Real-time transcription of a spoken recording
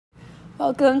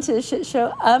Welcome to the shit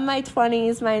show of my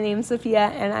 20s. My name's Sophia,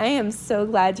 and I am so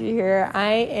glad you're here.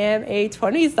 I am a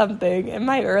 20-something in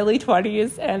my early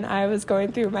 20s, and I was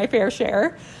going through my fair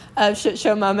share of shit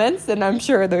show moments, and I'm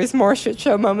sure there's more shit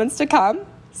show moments to come.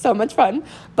 So much fun.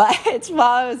 But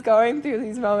while I was going through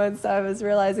these moments, I was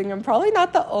realizing I'm probably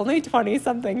not the only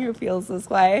 20-something who feels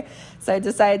this way. So I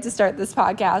decided to start this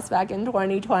podcast back in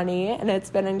 2020, and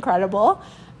it's been incredible.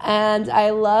 And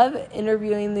I love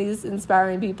interviewing these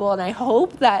inspiring people, and I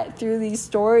hope that through these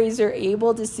stories, you're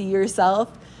able to see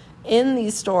yourself in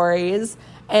these stories.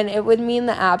 And it would mean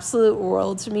the absolute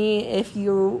world to me if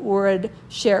you would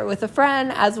share it with a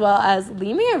friend, as well as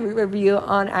leave me a review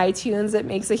on iTunes. It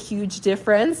makes a huge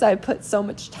difference. I put so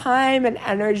much time and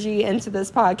energy into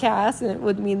this podcast, and it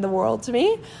would mean the world to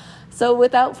me. So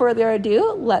without further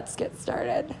ado, let's get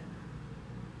started.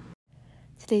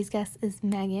 Today's guest is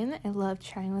Megan. I love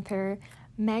chatting with her.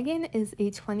 Megan is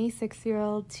a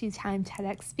 26-year-old, two-time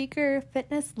TEDx speaker,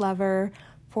 fitness lover,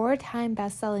 4-time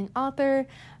best-selling author,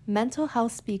 mental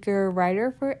health speaker,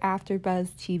 writer for AfterBuzz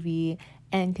TV,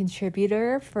 and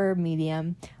contributor for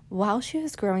Medium. While she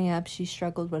was growing up, she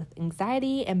struggled with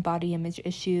anxiety and body image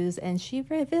issues, and she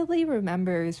vividly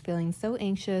remembers feeling so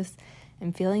anxious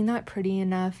and feeling not pretty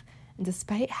enough. And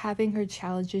despite having her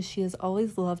challenges, she has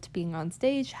always loved being on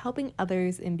stage, helping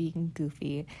others, and being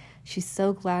goofy. She's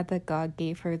so glad that God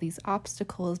gave her these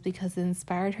obstacles because it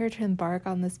inspired her to embark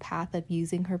on this path of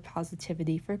using her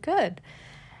positivity for good.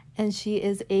 And she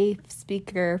is a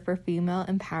speaker for female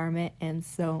empowerment and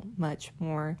so much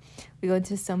more. We go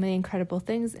into so many incredible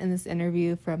things in this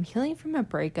interview, from healing from a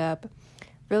breakup,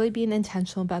 really being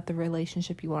intentional about the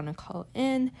relationship you want to call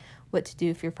in, what to do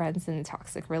if your friend's in a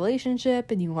toxic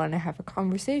relationship and you want to have a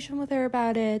conversation with her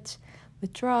about it,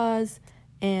 withdrawals,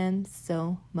 and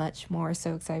so much more.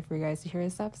 So excited for you guys to hear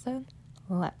this episode.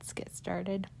 Let's get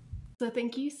started. So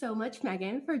thank you so much,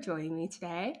 Megan, for joining me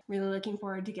today. Really looking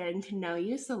forward to getting to know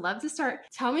you. So love to start.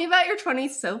 Tell me about your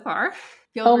 20s so far.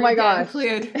 Feel free to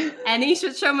include any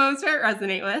shit show moments that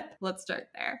resonate with. Let's start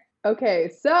there. Okay,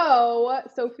 so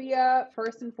Sophia,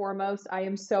 first and foremost, I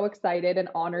am so excited and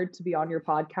honored to be on your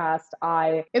podcast.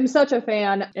 I am such a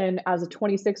fan, and as a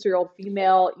 26-year-old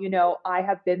female, I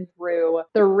have been through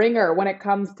the ringer when it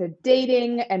comes to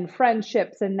dating and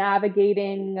friendships and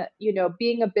navigating,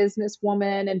 being a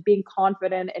businesswoman and being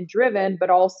confident and driven,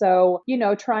 but also,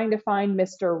 trying to find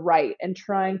Mr. Right and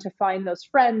trying to find those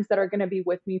friends that are going to be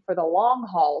with me for the long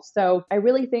haul. So I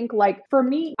really think, for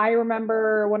me, I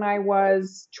remember when I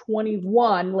was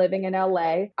 21 living in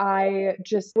LA, I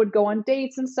just would go on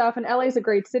dates and stuff. And LA is a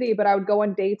great city, but I would go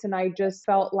on dates and I just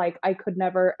felt like I could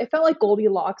never, it felt like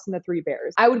Goldilocks and the Three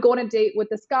Bears. I would go on a date with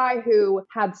this guy who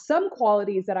had some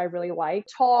qualities that I really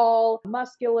liked: tall,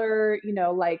 muscular,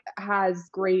 has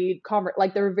great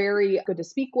they're very good to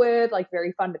speak with,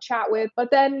 very fun to chat with.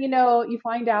 But then, you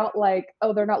find out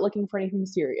oh, they're not looking for anything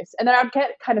serious. And then I'd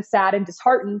get kind of sad and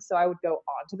disheartened. So I would go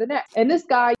on to the next. And this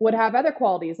guy would have other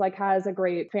qualities, has a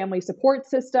great family support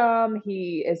system.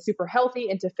 He is super healthy,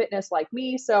 into fitness like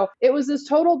me. So it was this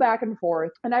total back and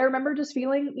forth. And I remember just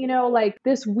feeling,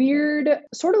 this weird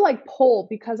sort of pull,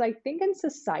 because I think in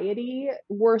society,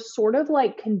 we're sort of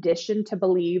conditioned to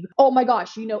believe, oh my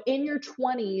gosh, in your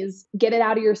 20s, get it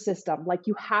out of your system.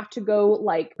 You have to go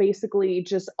basically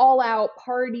just all out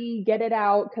party, get it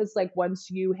out. Cause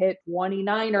once you hit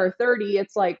 29 or 30,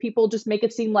 it's people just make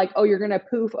it seem oh, you're going to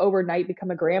poof overnight, become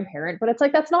a grandparent. But it's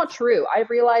that's not true. I've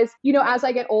realized, as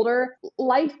I get older,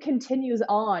 life continues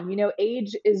on.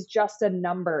 Age is just a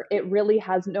number. It really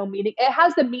has no meaning. It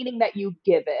has the meaning that you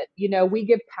give it. We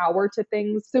give power to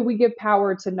things. So we give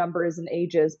power to numbers and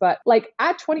ages. But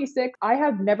at 26, I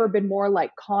have never been more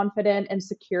confident and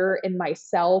secure in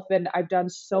myself. And I've done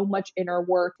so much inner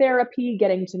work, therapy,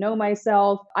 getting to know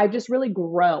myself. I've just really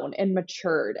grown and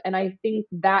matured. And I think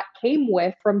that came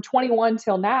with, from 21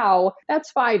 till now,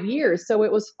 that's 5 years. So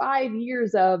it was 5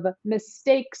 years of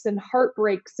mistakes and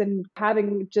heartbreaks and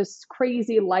having just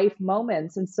crazy life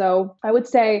moments. And so I would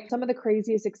say some of the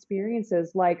craziest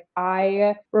experiences,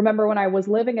 I remember when I was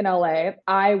living in LA,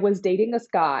 I was dating this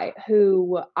guy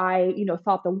who I,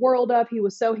 thought the world of. He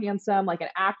was so handsome, an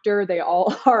actor. They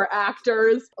all are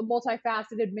actors, a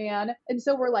multifaceted man. And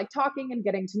so we're talking and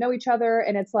getting to know each other.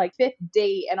 And it's fifth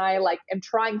date. And I am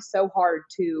trying so hard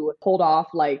to hold off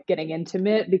getting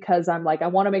intimate, because I'm I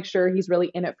want to make sure he's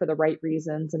really in it for the right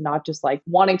reasons and not just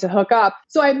wanting to hook up.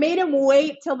 So I made him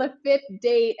wait till the fifth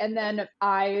date, and then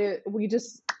we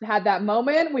just had that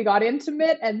moment, we got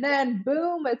intimate, and then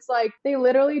boom, it's like they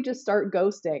literally just start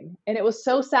ghosting. And it was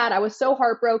so sad. I was so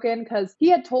heartbroken because he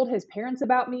had told his parents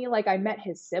about me. Like I met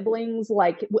his siblings,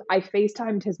 like I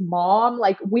FaceTimed his mom.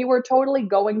 Like we were totally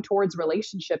going towards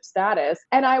relationship status.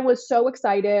 And I was so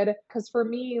excited because for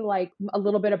me, like a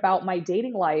little bit about my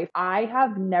dating life, I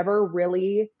have never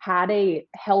really had a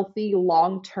healthy,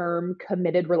 long-term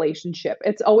committed relationship.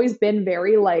 It's always been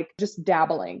very like just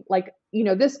dabbling. Like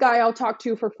this guy I'll talk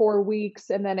to for 4 weeks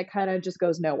and then it kind of just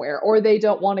goes nowhere, or they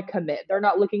don't want to commit. They're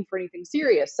not looking for anything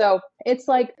serious. So it's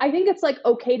like, I think it's like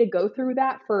okay to go through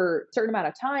that for a certain amount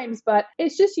of times, but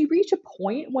it's just, you reach a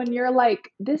point when you're like,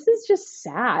 this is just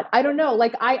sad. I don't know.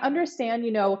 Like I understand,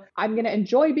 I'm going to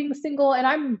enjoy being single and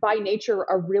I'm by nature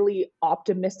a really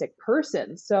optimistic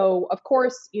person. So of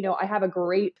course, I have a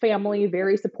great family,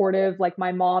 very supportive. Like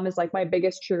my mom is like my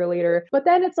biggest cheerleader, but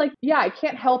then it's like, yeah, I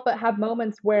can't help but have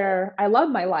moments where I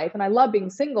love my life and I love being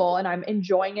single and I'm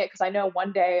enjoying it because I know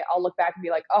one day I'll look back and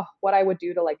be like, oh, what I would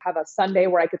do to like have a Sunday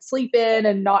where I could sleep in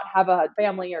and not have a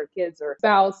family or kids or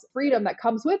spouse, freedom that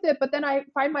comes with it. But then I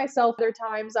find myself other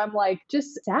times I'm like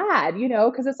just sad,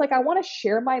 because it's like I want to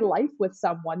share my life with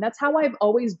someone. That's how I've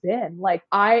always been. Like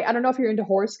I don't know if you're into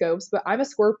horoscopes, but I'm a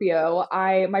Scorpio.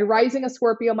 My rising is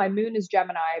Scorpio, my moon is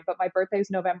Gemini, but my birthday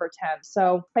is November 10th.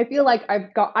 So I feel like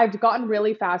I've gotten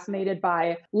really fascinated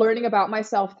by learning about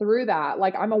myself through that.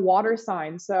 Like I'm a water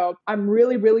sign, so I'm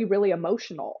really, really, really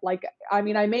emotional. Like, I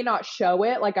mean, I may not show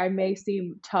it, like I may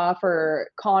seem tough or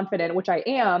confident, which I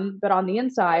am, but on the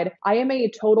inside, I am a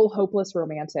total hopeless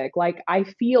romantic. Like I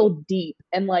feel deep.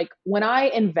 And like when I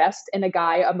invest in a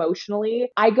guy emotionally,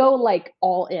 I go like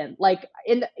all in. Like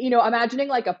imagining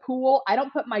like a pool, I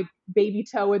don't put my baby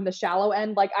toe in the shallow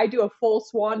end. Like I do a full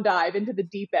swan dive into the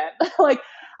deep end. Like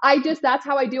that's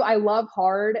how I do. I love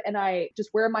hard and I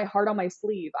just wear my heart on my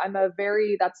sleeve.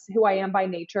 That's who I am by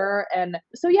nature. And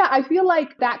so, yeah, I feel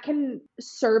like that can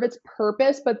serve its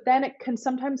purpose, but then it can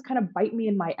sometimes kind of bite me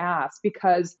in my ass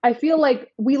because I feel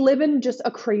like we live in just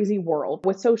a crazy world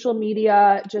with social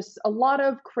media, just a lot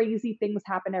of crazy things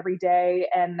happen every day.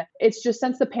 And it's just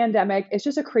since the pandemic, it's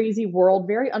just a crazy world,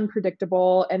 very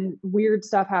unpredictable and weird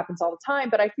stuff happens all the time.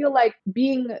 But I feel like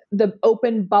being the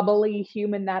open, bubbly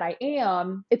human that I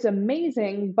am, it's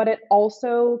amazing, but it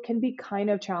also can be kind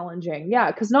of challenging.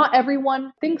 Yeah, because not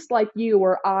everyone thinks like you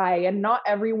or I, and not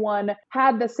everyone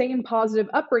had the same positive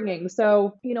upbringing.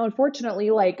 So, unfortunately,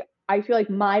 like I feel like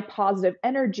my positive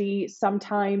energy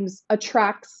sometimes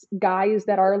attracts guys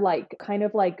that are like kind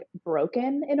of like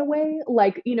broken in a way.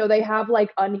 Like, they have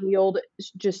like unhealed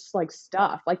just like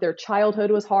stuff, like their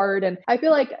childhood was hard. And I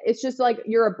feel like it's just like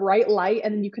you're a bright light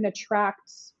and you can attract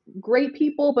great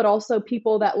people, but also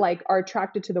people that like are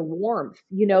attracted to the warmth.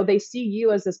 They see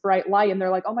you as this bright light and they're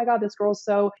like, oh my God, this girl's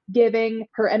so giving,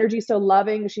 her energy's so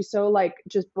loving, she's so like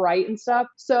just bright and stuff.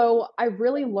 So I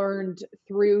really learned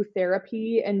through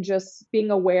therapy and just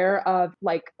being aware of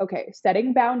like, okay,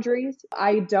 setting boundaries.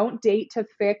 I don't date to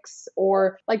fix,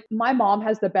 or like my mom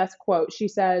has the best quote. She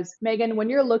says, Megan, when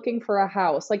you're looking for a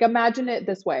house, like imagine it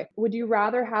this way. Would you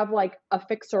rather have like a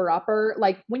fixer upper?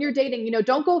 Like when you're dating,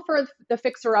 don't go for the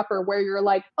fixer upper where you're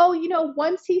like, oh,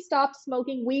 once he stops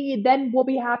smoking weed, then we'll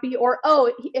be happy. Or,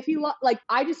 oh, if he like,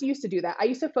 I just used to do that. I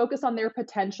used to focus on their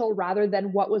potential rather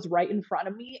than what was right in front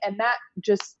of me. And that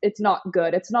just, it's not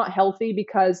good. It's not healthy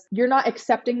because you're not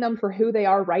accepting them for who they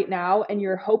are right now. And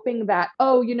you're hoping that,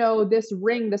 oh, this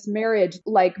ring, this marriage,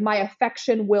 like my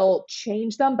affection will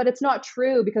change them. But it's not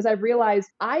true because I've realized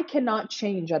I cannot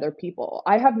change other people.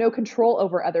 I have no control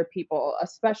over other people,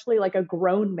 especially like a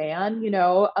grown man,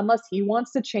 unless he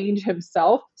wants to change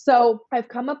himself. So I've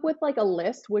come up with like a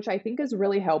list, which I think is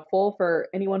really helpful for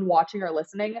anyone watching or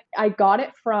listening. I got it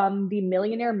from the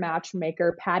millionaire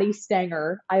matchmaker, Patty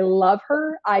Stanger. I love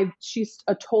her. She's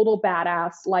a total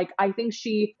badass. Like, I think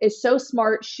she is so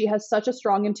smart. She has such a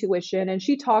strong intuition, and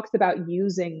she talks about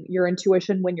using your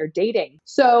intuition when you're dating.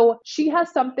 So she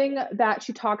has something that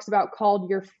she talks about called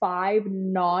your 5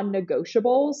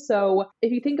 non-negotiables. So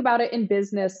if you think about it in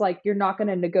business, like you're not going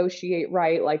to negotiate,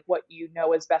 right? Like what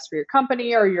is best for your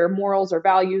company or your morals or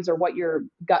values or what your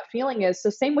gut feeling is. So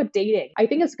same with dating. I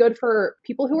think it's good for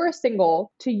people who are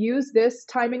single to use this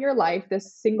time in your life,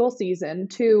 this single season,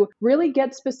 to really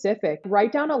get specific.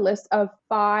 Write down a list of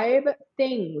 5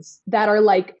 things that are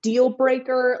like deal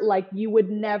breaker, like you would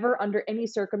never under any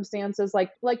circumstances,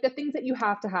 like the things that you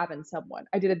have to have in someone.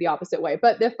 I did it the opposite way,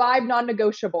 but the 5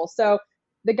 non-negotiables. So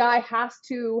the guy has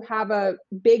to have a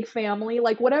big family,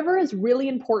 like whatever is really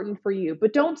important for you.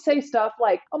 But don't say stuff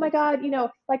like, oh my God,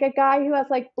 like a guy who has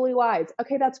like blue eyes.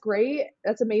 Okay, that's great.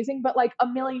 That's amazing. But like a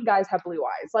million guys have blue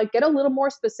eyes. Like get a little more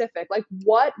specific. Like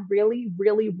what really,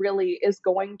 really, really is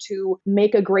going to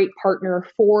make a great partner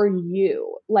for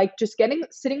you? Like just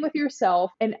sitting with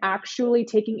yourself and actually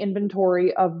taking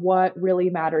inventory of what really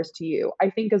matters to you, I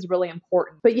think is really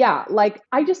important. But yeah, like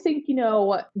I just think,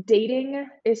 dating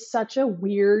is such a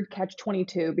weird catch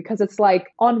 22 because it's like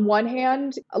on one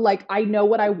hand, like I know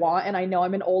what I want and I know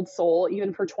I'm an old soul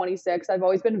even for 26. I've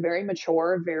always been very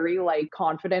mature, very like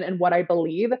confident in what I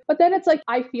believe. But then it's like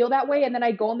I feel that way and then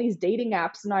I go on these dating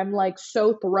apps and I'm like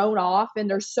so thrown off and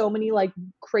there's so many like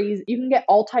crazy, you can get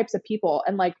all types of people.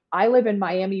 And like I live in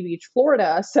Miami Beach,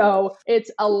 Florida, so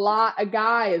it's a lot of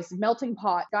guys, melting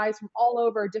pot, guys from all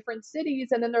over different cities.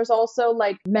 And then there's also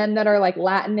like men that are like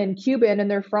Latin and Cuban and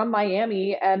they're from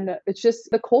Miami, and it's just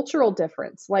the cultural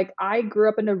difference. Like I grew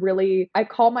up in I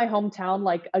call my hometown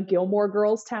like a Gilmore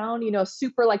Girls town,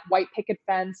 super like white picket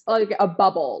fence, like a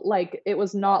bubble. Like it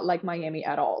was not like Miami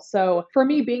at all. So for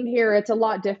me being here, it's a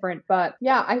lot different. But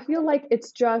yeah, I feel like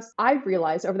it's just, I've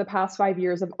realized over the past 5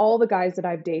 years of all the guys that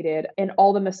I've dated and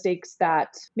all the mistakes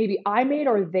that maybe I made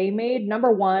or they made.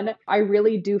 Number one, I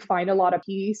really do find a lot of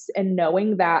peace in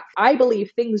knowing that I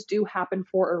believe things do happen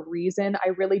for a reason. I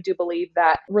really do believe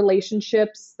that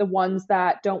relationships, the ones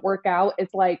that don't work out,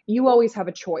 it's like you always have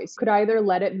a choice. Could either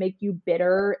let it make you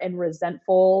bitter and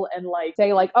resentful and like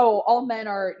say like, oh, all men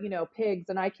are, pigs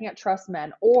and I can't trust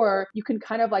men. Or you can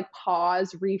kind of like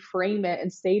pause, reframe it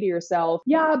and say to yourself,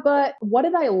 yeah, but what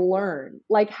did I learn?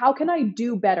 Like, how can I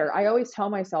do better? I always tell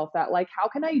myself that, like, how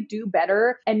can I do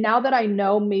better? And now that I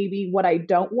know maybe what I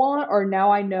don't want, or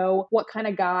now I know what kind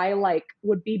of guy like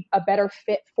would be a better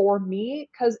fit for me,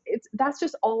 because that's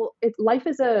just all life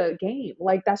is a game.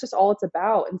 Like that's just all it's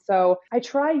about. And so I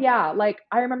try, yeah, like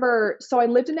I remember, so I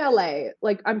lived in LA,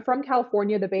 like I'm from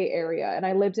California, the Bay Area, and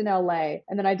I lived in LA,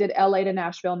 and then I did LA to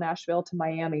Nashville, Nashville to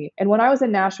Miami. And when I was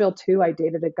in Nashville too, I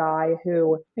dated a guy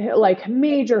who like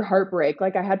major heartbreak,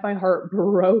 like I had my heart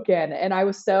broken and I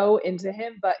was so into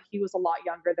him, but he was a lot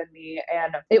younger than me.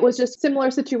 And it was just a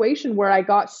similar situation where I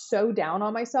got so down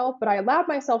on myself, but I allowed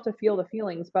myself to feel the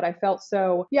feelings, but I felt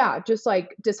so, yeah, just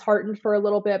like disheartened for a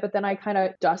little bit, but then I kind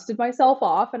of dusted myself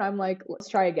off and I'm like, let's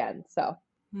try again. So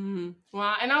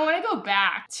Wow. And I want to go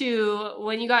back to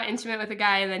when you got intimate with a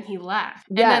guy and then he left.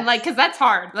 And Yes. then like, cause that's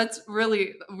hard. That's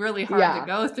really, really hard to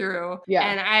go through. Yeah.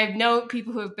 And I know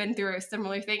people who have been through a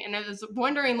similar thing. And I was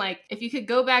wondering, like, if you could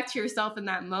go back to yourself in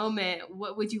that moment,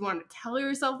 what would you want to tell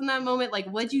yourself in that moment? Like,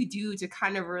 what'd you do to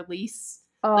kind of release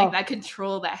like that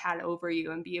control that had over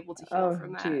you and be able to heal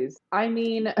from that? Geez. I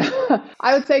mean,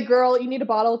 I would say, girl, you need a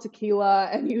bottle of tequila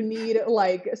and you need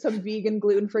like some vegan,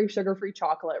 gluten-free, sugar-free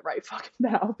chocolate right fucking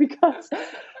now, because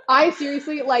I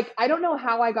seriously, like, I don't know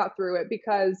how I got through it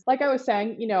because like I was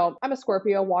saying, I'm a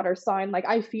Scorpio water sign. Like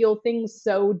I feel things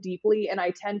so deeply and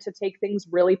I tend to take things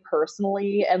really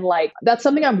personally. And like, that's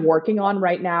something I'm working on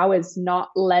right now, is not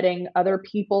letting other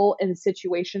people in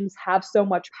situations have so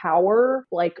much power,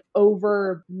 like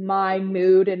over my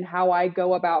mood and how I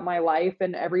go about my life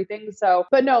and everything. So,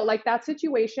 but no, like that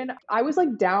situation, I was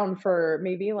like down for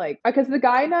maybe like, because the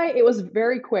guy and I, it was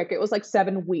very quick. It was like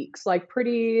 7 weeks, like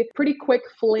pretty quick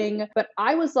fling. But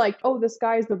I was like, oh, this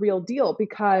guy's the real deal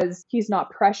because he's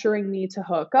not pressuring me to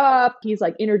hook up. He's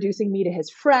like introducing me to his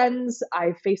friends.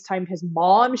 I FaceTimed his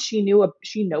mom. She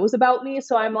knows about me.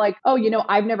 So I'm like, oh,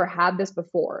 I've never had this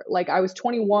before. Like I was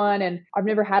 21 and I've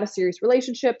never had a serious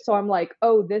relationship. So I'm like,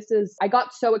 oh, I got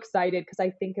so excited because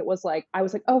I think it was like, I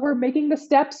was like, oh, we're making the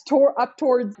steps up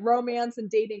towards romance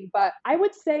and dating. But I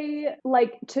would say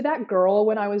like to that girl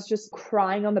when I was just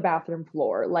crying on the bathroom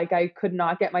floor, like I could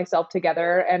not get myself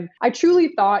together. And I truly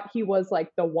thought he was like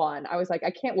the one. I was like,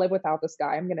 I can't live without this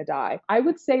guy. I'm going to die. I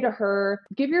would say to her,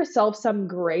 give yourself some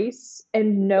grace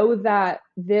and know that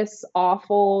this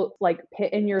awful like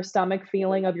pit in your stomach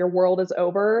feeling of your world is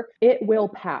over, it will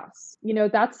pass.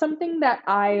 That's something that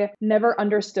I never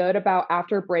understood about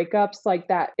after breakups, like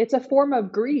that it's a form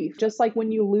of grief. Just like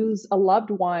when you lose a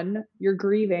loved one, you're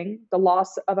grieving the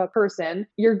loss of a person,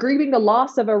 you're grieving the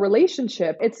loss of a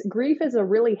relationship. Grief is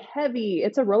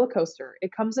it's a roller coaster.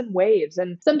 It comes in waves.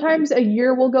 And sometimes a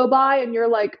year will go by and you're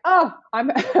like, oh,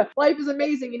 life is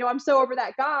amazing. I'm so over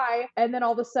that guy. And then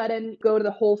all of a sudden go to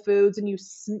the Whole Foods and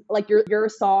like your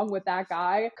song with that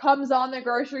guy comes on the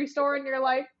grocery store and you're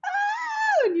like,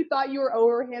 and you thought you were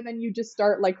over him, and you just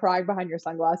start like crying behind your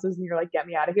sunglasses and you're like, get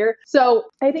me out of here. So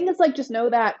I think it's like, just know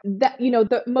that,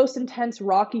 the most intense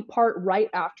rocky part right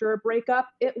after a breakup,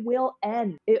 it will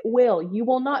end. It will. You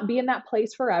will not be in that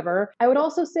place forever. I would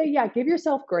also say, yeah, give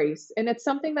yourself grace. And it's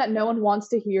something that no one wants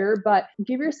to hear, but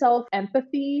give yourself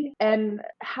empathy and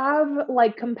have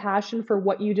like compassion for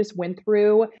what you just went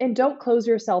through, and don't close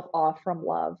yourself off from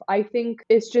love. I think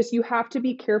it's just, you have to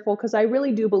be careful, because I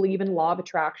really do believe in law of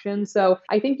attraction. So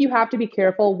I think you have to be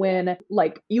careful when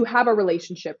like you have a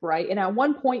relationship, right? And at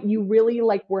one point you really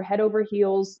like were head over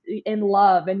heels in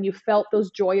love, and you felt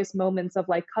those joyous moments of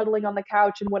like cuddling on the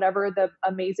couch and whatever, the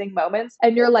amazing moments.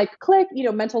 And you're like, click,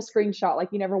 mental screenshot, like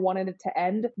you never wanted it to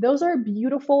end. Those are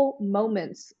beautiful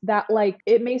moments that, like,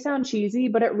 it may sound cheesy,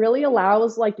 but it really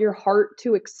allows like your heart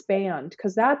to expand,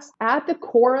 because that's at the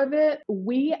core of it.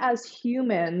 We as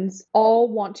humans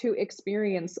all want to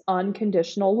experience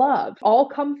unconditional love. All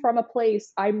come from a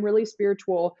place, I'm really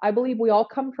spiritual, I believe we all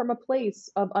come from a place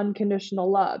of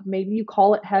unconditional love. Maybe you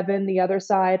call it heaven, the other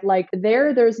side. Like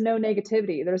there's no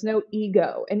negativity, there's no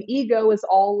ego. And ego is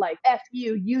all like, F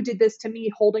you did this to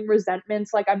me, holding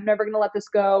resentments, like I'm never gonna let this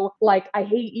go, like I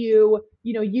hate you,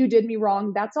 you did me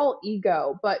wrong. That's all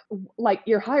ego. But like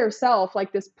your higher self,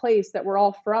 like this place that we're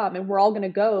all from, and we're all going to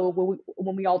go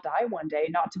when we all die one day,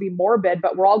 not to be morbid,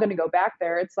 but we're all going to go back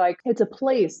there. It's like, it's a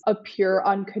place of pure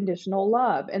unconditional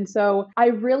love. And so I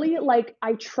really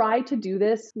I tried to do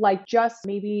this like just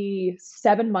maybe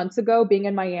 7 months ago, being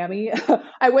in Miami.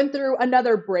 I went through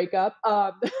another breakup.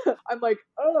 I'm like,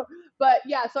 oh, but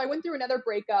yeah, so I went through another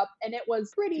breakup, and it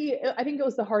was I think it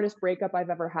was the hardest breakup I've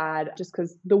ever had, just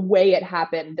because the way it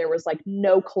happened, there was like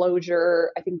no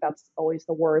closure. I think that's always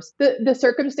the worst. The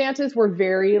circumstances were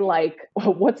very like,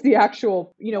 what's the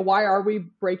actual, why are we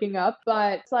breaking up?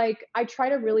 But it's like, I try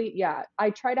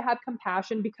to have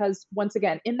compassion, because once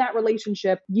again, in that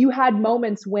relationship, you had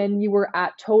moments when you were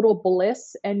at total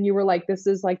bliss, and you were like, this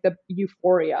is like the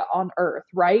euphoria on earth,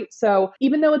 right? So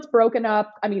even though it's broken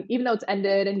up, even though it's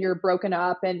ended and you're broken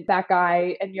up and that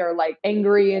guy, and you're like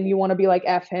angry and you want to be like,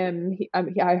 F him,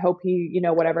 I hope he,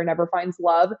 whatever, never finds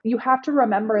love. You have to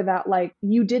remember that like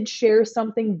you did share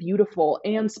something beautiful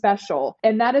and special,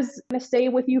 and that is going to stay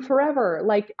with you forever.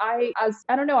 Like I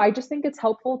don't know, I just think it's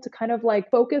helpful to kind of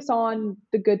like focus on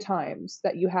the good times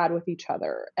that you had with each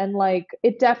other. And like,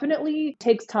 it definitely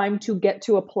takes time to get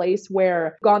to a place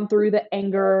where gone through the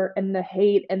anger and the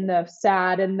hate and the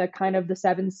sad and the kind of the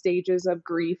 7 stages of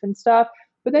grief and stuff.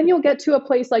 But then you'll get to a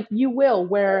place like you will,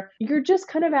 where you're just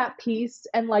kind of at peace,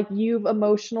 and like you've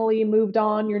emotionally moved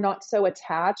on. You're not so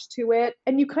attached to it,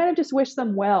 and you kind of just wish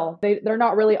them well. They're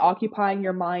not really occupying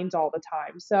your mind all the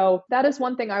time. So that is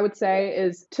one thing I would say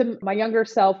is to my younger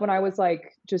self, when I was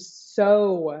like just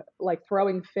so like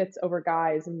throwing fits over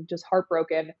guys and just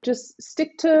heartbroken, just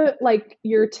stick to like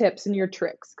your tips and your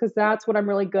tricks, because that's what I'm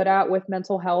really good at with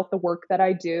mental health, the work that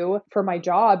I do for my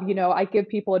job. I give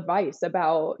people advice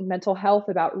about mental health,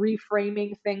 about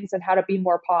reframing things and how to be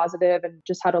more positive, and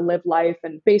just how to live life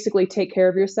and basically take care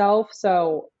of yourself.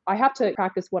 So I have to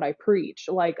practice what I preach.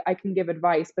 Like I can give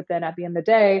advice, but then at the end of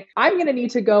the day, I'm going to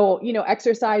need to go,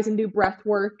 exercise and do breath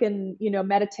work and,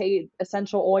 meditate,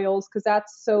 essential oils, because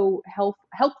that's so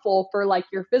helpful for like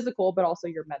your physical, but also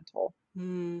your mental.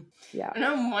 Yeah. And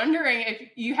I'm wondering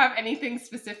if you have anything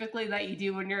specifically that you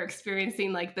do when you're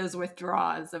experiencing like those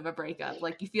withdrawals of a breakup.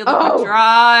 Like you feel the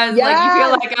withdrawals, like you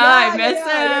feel like, I miss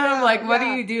him. Like, what do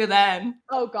you do then?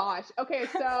 Oh gosh. Okay.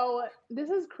 So this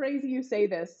is crazy you say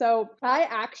this. So I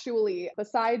actually,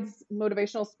 besides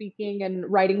motivational speaking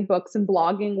and writing books and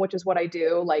blogging, which is what I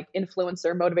do, like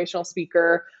influencer, motivational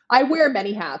speaker, I wear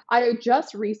many hats. I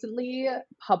just recently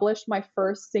published my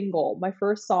first single, my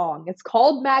first song. It's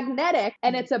called Magnetic,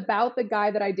 and it's about the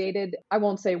guy that I dated. I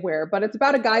won't say where, but it's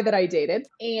about a guy that I dated.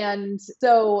 And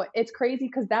so it's crazy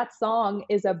because that song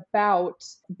is about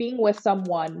being with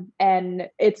someone, and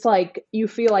it's like you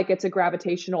feel like it's a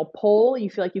gravitational pull. You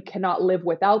feel like you cannot live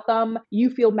without them. You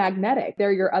feel magnetic.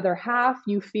 They're your other half.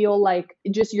 You feel like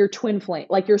just your twin flame,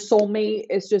 like your soulmate.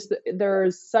 Is just,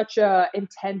 there's such a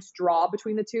intense draw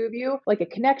between the two of you, like a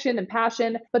connection and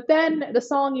passion. But then the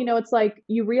song, it's like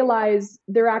you realize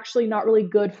they're actually not really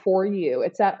good for you.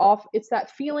 It's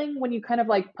that feeling when you kind of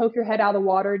like poke your head out of the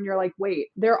water and you're like, wait,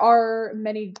 there are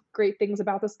many great things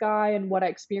about this guy and what I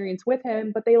experienced with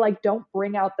him, but they like don't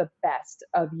bring out the best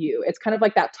of you. It's kind of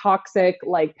like that toxic,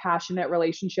 like passionate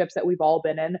relationships that we've all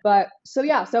been in. But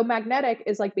so Magnetic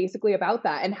is like basically about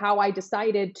that, and how I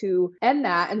decided to end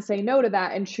that and say no to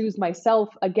that and choose myself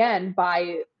again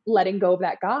by letting go of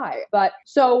that guy. But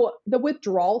so the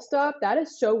withdrawal stuff, that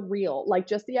is so real. Like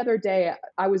just the other day,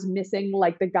 I was missing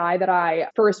like the guy that I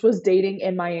first was dating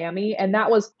in Miami, and that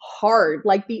was hard.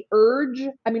 Like the urge,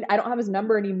 I mean, I don't have his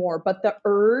number anymore, but the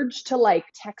urge to like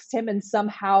text him and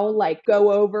somehow like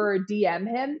go over or DM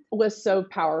him was so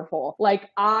powerful. Like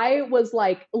I was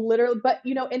like literally, but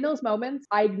you know, in those moments,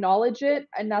 I acknowledge it.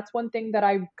 And that's one thing that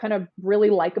I kind of really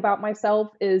like about myself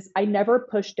is I never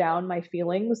push down my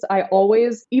feelings. I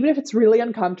always, even if it's really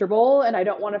uncomfortable and I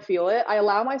don't want to feel it, I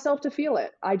allow myself to feel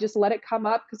it. I just let it come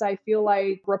up because I feel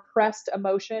like repressed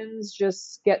emotions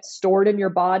just get stored in your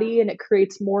body and it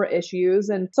creates more issues.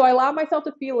 And so I allow myself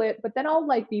to feel it, but then I'll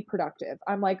like be productive.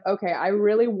 I'm like, okay, I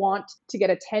really want to get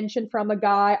attention from a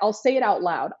guy. I'll say it out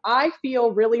loud. I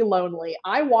feel really lonely.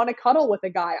 I want to cuddle with a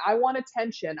guy. I want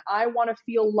attention. I want to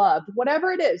feel loved.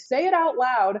 Whatever it is, say it out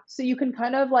loud so you can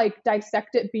kind of like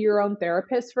dissect it, be your own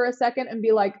therapist for a second and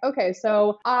be like, okay,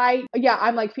 so I'm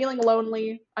like feeling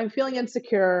lonely. I'm feeling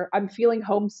insecure. I'm feeling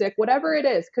homesick, whatever it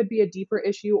is, could be a deeper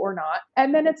issue or not.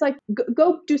 And then it's like,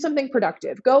 go do something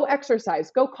productive, go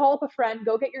exercise, go call up a friend,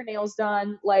 go get your nails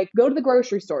done, like go to the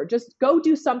grocery store, just go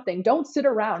do something. Don't sit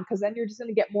around because then you're just going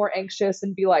to get more anxious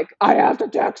and be like, I have to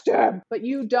text him. But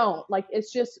you don't. Like,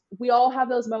 it's just, we all have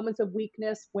those moments of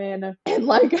weakness when, and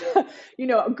like, you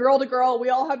know, girl to girl, we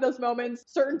all have those moments,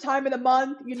 certain time of the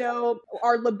month, you know,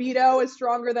 our libido is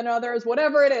stronger than others,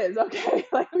 whatever it is. Okay.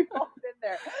 Like we've all been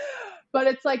there. But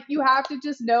it's like, you have to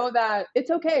just know that it's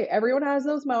okay. Everyone has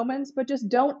those moments, but just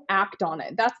don't act on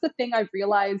it. That's the thing I've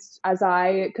realized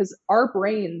because our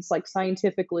brains, like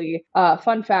scientifically,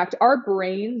 fun fact, our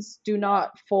brains do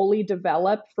not fully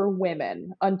develop for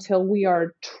women until we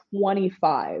are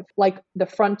 25. Like the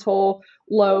frontal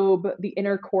lobe, the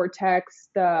inner cortex,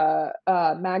 the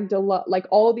amygdala, like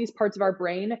all of these parts of our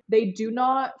brain, they do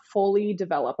not fully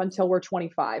develop until we're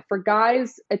 25. For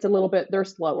guys, it's a little bit, they're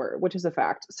slower, which is a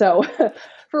fact. So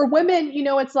for women, you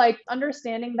know, it's like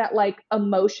understanding that like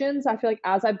emotions, I feel like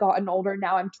as I've gotten older,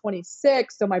 now I'm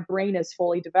 26, so my brain is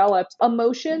fully developed.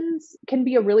 Emotions can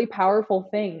be a really powerful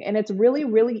thing. And it's really,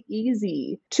 really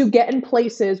easy to get in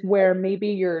places where maybe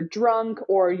you're drunk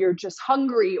or you're just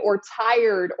hungry or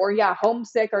tired or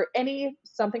homesick or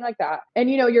something like that. And,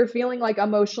 you know, you're feeling like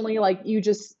emotionally, like you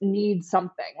just need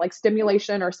something like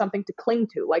stimulation or something to cling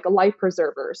to, like a life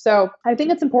preserver. So I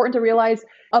think it's important to realize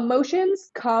emotions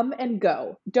come and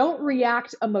go. Don't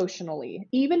react emotionally.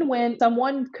 Even when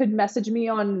someone could message me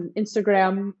on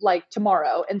Instagram like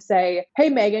tomorrow and say, hey,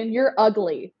 Megan, you're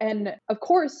ugly. And of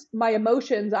course, my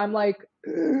emotions, I'm like,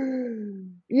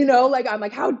 you know, like I'm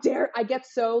like, how dare I get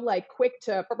so like quick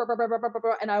to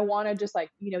and I want to just like,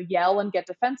 you know, yell and get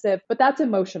defensive, but that's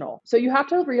emotional. So you have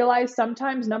to realize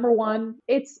sometimes, number one,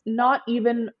 it's not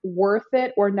even worth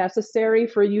it or necessary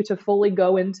for you to fully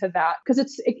go into that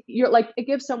because you're like, it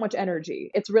gives so much energy.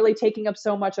 It's really taking up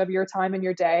so much of your time and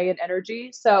your day and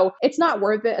energy. So it's not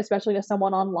worth it, especially to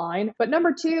someone online. But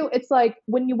number two, it's like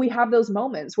when we have those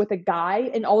moments with a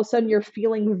guy and all of a sudden you're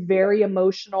feeling very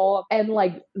emotional and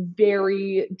like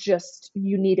very just,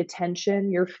 you need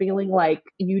attention. You're feeling like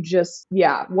you just,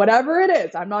 whatever it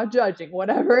is. I'm not judging,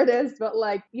 whatever it is, but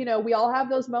like, you know, we all have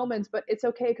those moments, but it's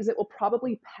okay because it will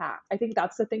probably pass. I think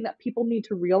that's the thing that people need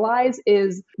to realize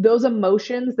is those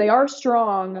emotions, they are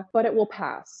strong, but it will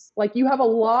pass. Like you have a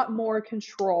lot more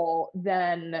control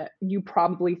than you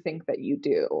probably think that you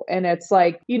do. And it's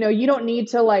like, you know, you don't need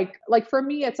to like for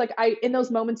me, it's like in those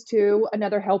moments too,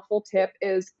 another helpful tip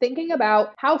is thinking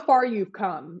about how far you've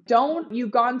come.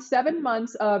 You've gone 7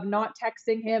 months of not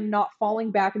texting him, not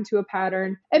falling back into a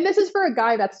pattern. And this is for a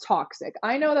guy that's toxic.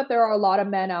 I know that there are a lot of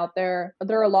men out there.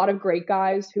 There are a lot of great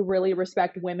guys who really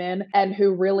respect women and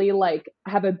who really like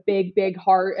have a big, big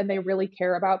heart and they really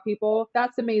care about people.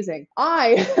 That's amazing.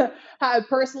 I have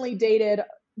personally dated,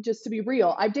 just to be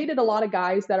real, I've dated a lot of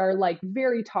guys that are like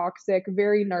very toxic,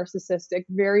 very narcissistic,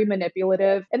 very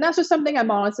manipulative. And that's just something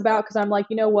I'm honest about because I'm like,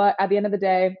 you know what? At the end of the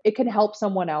day, it can help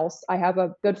someone else. I have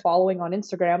a good following on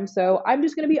Instagram. So I'm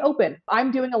just going to be open.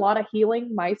 I'm doing a lot of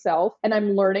healing myself and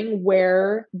I'm learning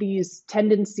where these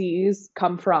tendencies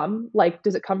come from. Like,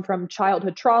 does it come from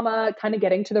childhood trauma? Kind of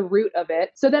getting to the root of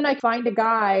it. So then I find a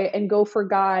guy and go for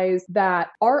guys that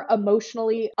are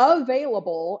emotionally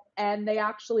available and they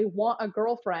actually want a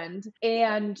girlfriend girlfriend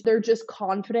and they're just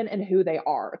confident in who they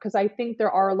are. Because I think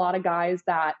there are a lot of guys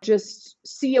that just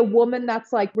see a woman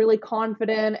that's like really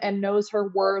confident and knows her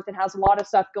worth and has a lot of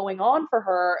stuff going on for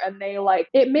her, and they like,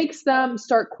 it makes them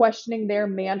start questioning their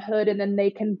manhood, and then they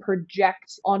can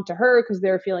project onto her because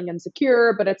they're feeling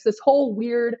insecure. But it's this whole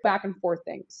weird back and forth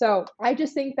thing. So I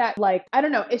just think that, like, I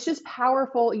don't know, it's just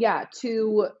powerful, yeah,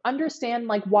 to understand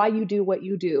like why you do what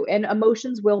you do. And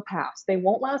emotions will pass, they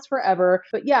won't last forever.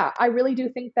 But yeah, I really do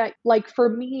think that, like, for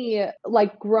me,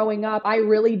 like growing up, I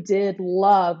really did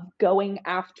love going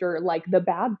after like the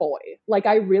bad boy. Like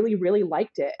I really, really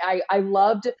liked it. I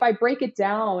loved, if I break it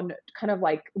down, kind of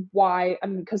like why, I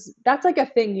mean, because that's like a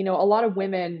thing, you know, a lot of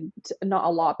women, not a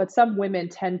lot, but some women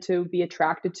tend to be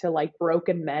attracted to like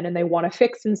broken men, and they want to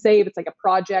fix and save. It's like a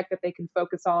project that they can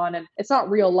focus on, and it's not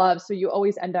real love. So you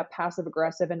always end up passive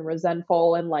aggressive and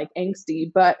resentful and like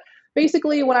angsty. But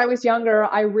basically, when I was younger,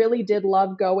 I really did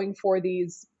love going for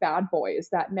these bad boys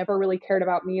that never really cared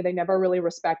about me. They never really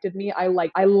respected me. I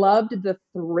loved the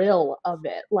thrill of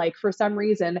it. Like for some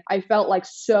reason, I felt like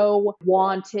so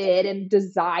wanted and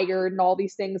desired and all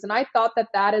these things. And I thought that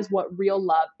that is what real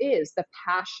love is, the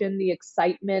passion, the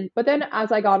excitement. But then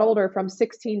as I got older, from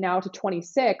 16 now to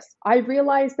 26, I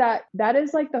realized that that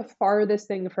is like the farthest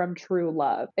thing from true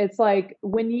love. It's like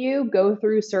when you go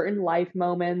through certain life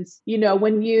moments, you know,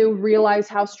 when you realize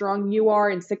how strong you are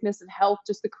in sickness and health,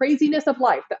 just the craziness of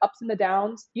life, the ups and the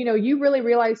downs, you know, you really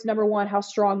realize, number one, how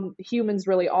strong humans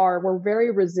really are. We're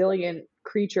very resilient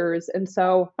creatures. And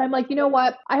so I'm like, you know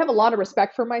what? I have a lot of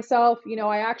respect for myself. You know,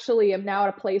 I actually am now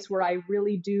at a place where I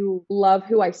really do love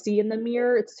who I see in the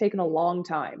mirror. It's taken a long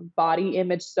time. Body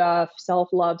image stuff,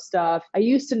 self-love stuff. I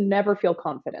used to never feel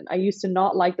confident. I used to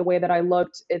not like the way that I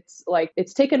looked. It's like,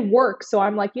 it's taken work. So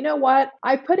I'm like, you know what?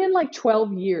 I put in like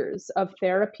 12 years of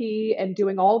therapy and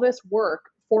doing all this work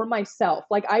for myself.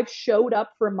 Like I've showed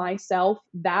up for myself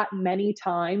that many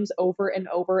times over and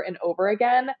over and over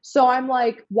again. So I'm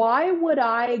like, why would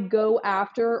I go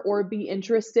after or be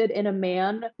interested in a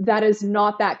man that is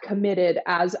not that committed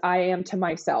as I am to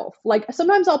myself? Like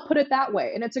sometimes I'll put it that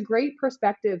way. And it's a great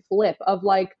perspective flip of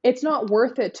like, it's not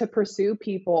worth it to pursue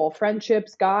people,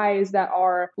 friendships, guys that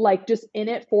are like just in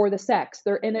it for the sex.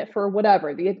 They're in it for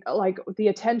whatever, the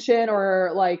attention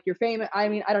or like your fame. I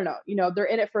mean, I don't know, you know, they're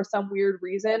in it for some weird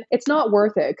reason. It's not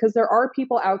worth it, because there are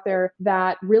people out there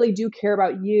that really do care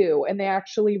about you, and they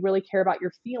actually really care about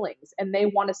your feelings, and they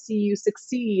want to see you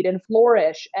succeed and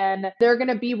flourish, and they're going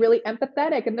to be really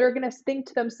empathetic, and they're going to think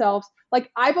to themselves, like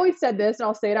I've always said this, and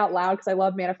I'll say it out loud because I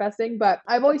love manifesting, but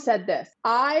I've always said this.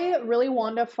 I really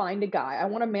want to find a guy. I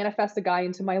want to manifest a guy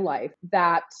into my life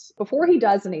that before he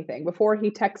does anything, before he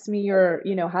texts me or,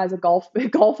 you know, has a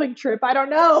golfing trip, I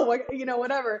don't know, like, you know,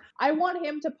 whatever. I want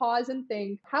him to pause and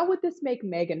think, how would this make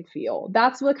Megan feel?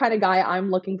 That's the kind of guy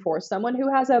I'm looking for. Someone who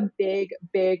has a big,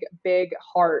 big, big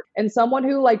heart, and someone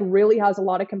who like really has a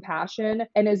lot of compassion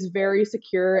and is very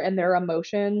secure in their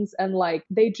emotions, and like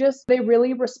they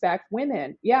really respect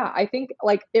women. Yeah, I think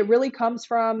like it really comes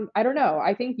from, I don't know,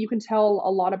 I think you can tell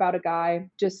a lot about a guy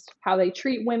just how they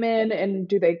treat women, and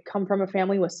do they come from a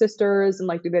family with sisters, and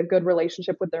like do they have a good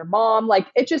relationship with their mom? Like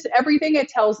it just, everything it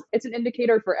tells, it's an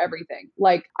indicator for everything.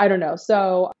 Like I don't know.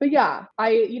 So, but yeah,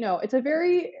 you know, it's a very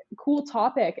cool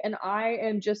topic, and I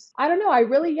am just, I don't know,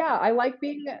 I like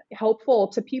being helpful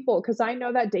to people, because I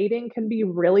know that dating can be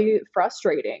really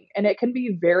frustrating, and it can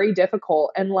be very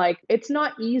difficult, and like it's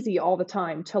not easy all the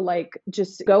time to like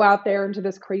just go out there into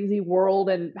this crazy world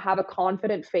and have a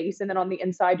confident face, and then on the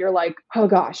inside you're like, oh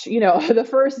gosh, you know, the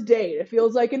first date, it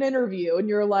feels like an interview, and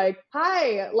you're like,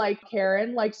 hi, like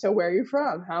Karen, like, so where are you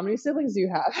from? How many siblings do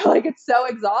you have? Like it's so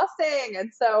exhausting.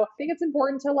 And so I think it's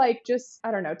important to like just,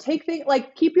 I don't know, take things,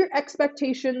 like keep your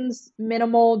expectations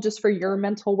minimal just for your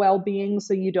mental well-being,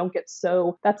 so you don't get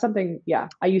so, that's something, yeah,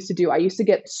 I used to do. I used to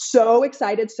get so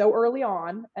excited so early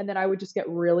on, and then I would just get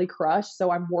really crushed.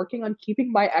 So I'm working on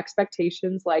keeping my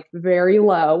expectations like very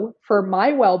low for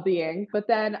my well-being. But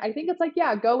then I think it's like,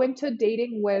 yeah, go into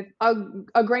dating with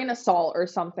a grain of salt or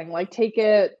something, like take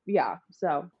it. Yeah.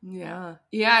 So yeah,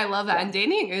 I love that. Yeah. And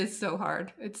dating is so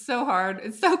hard. It's so hard.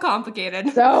 It's so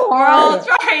complicated. So hard. We're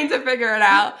all trying to figure it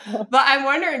out. But I'm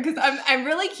wondering, because I'm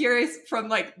really curious from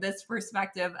like this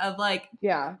perspective of like,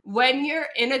 yeah, when you're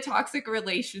in a toxic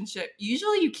relationship,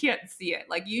 usually you can't see it.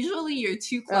 Like usually you're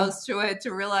too close to it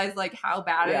to realize like how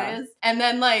bad it is. And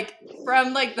then like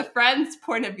from like the friend's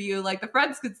point of view, like the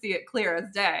friends could see it clear as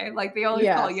day. Like they always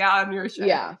call you out on your shit.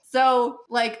 Yeah. So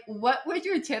like, what would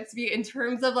your tips be in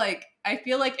terms of like I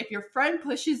feel like if your friend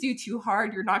pushes you too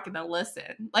hard, you're not going to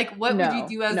listen. Like, what would you No,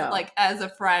 do as no. like as a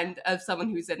friend of someone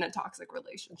who's in a toxic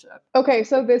relationship? Okay,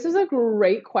 so this is a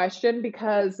great question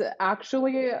because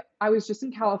actually I was just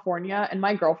in California and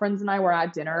my girlfriends and I were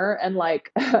at dinner and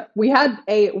like we had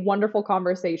a wonderful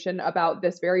conversation about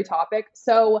this very topic.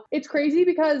 So it's crazy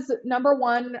because number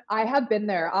one, I have been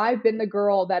there. I've been the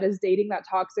girl that is dating that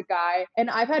toxic guy. And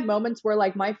I've had moments where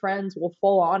like my friends will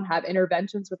full on have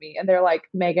interventions with me and they're like,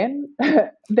 Megan,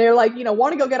 they're like,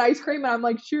 want to go get ice cream? And I'm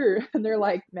like, sure. And they're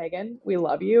like, Megan, we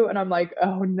love you. And I'm like,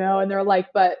 oh no. And they're like,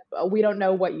 but we don't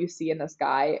know what you see in this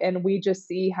guy. And we just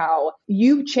see how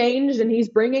you've changed and he's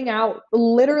bringing out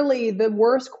literally the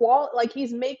worst quality. Like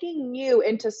he's making you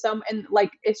into and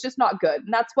like, it's just not good.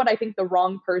 And that's what I think the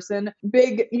wrong person,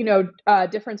 big,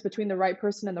 difference between the right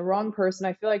person and the wrong person.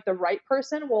 I feel like the right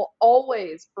person will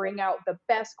always bring out the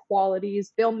best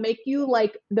qualities. They'll make you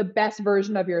like the best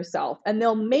version of yourself and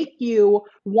they'll make you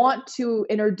want to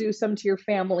introduce them to your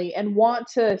family and want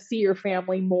to see your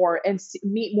family more and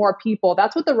meet more people.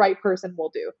 That's what the right person will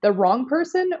do. The wrong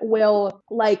person will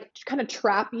like kind of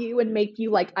trap you and make you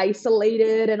like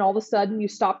isolated, and all of a sudden you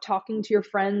stop talking to your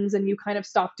friends and you kind of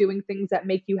stop doing things that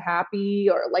make you happy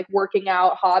or like working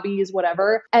out, hobbies,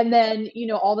 whatever. And then,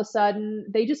 all of a sudden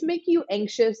they just make you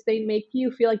anxious. They make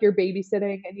you feel like you're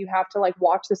babysitting and you have to like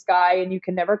watch this guy and you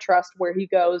can never trust where he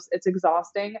goes. It's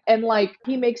exhausting. And like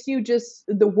he makes you just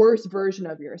the worst version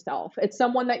of yourself. It's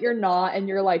someone that you're not and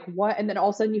you're like, what? And then all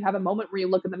of a sudden you have a moment where you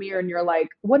look in the mirror and you're like,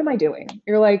 what am I doing?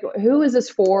 You're like, who is this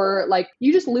for? Like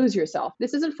you just lose yourself.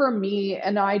 This isn't for me.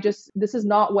 And this is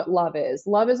not what love is.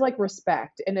 Love is like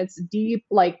respect and it's deep.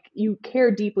 Like you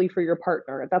care deeply for your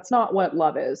partner. That's not what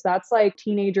love is. That's like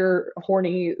teenager,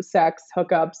 horny sex,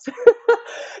 hookups,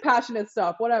 passionate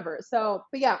stuff, whatever. So,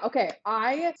 but yeah, okay.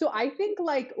 I think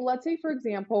like, let's say for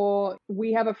example,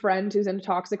 we have a friend who's in a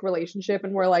toxic relationship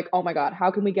and we're like, oh my God,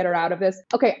 how can we get her out of this?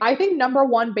 Okay. I think number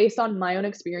one, based on my own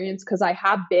experience, because I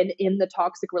have been in the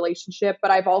toxic relationship,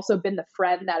 but I've also been the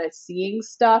friend that is seeing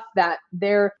stuff that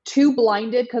they're too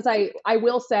blinded. Cause I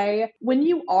will say when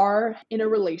you are in a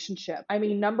relationship, I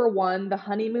mean, number one, the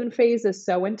honeymoon phase is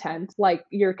so intense, like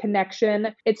your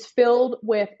connection, it's filled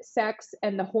with sex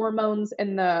and the hormones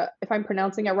and if I'm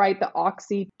pronouncing it right, the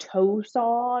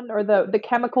oxytocin or the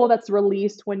chemical that's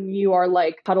released when you are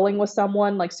like cuddling with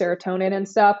someone, like serotonin and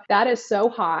stuff, that is so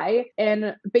high.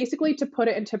 And basically to put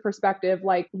it into perspective,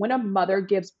 like when a mother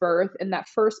gives birth in that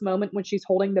first moment when she's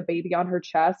holding the baby on her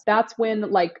chest, that's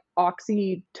when like I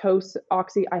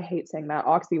hate saying that,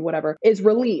 whatever, is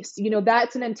released.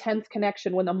 That's an intense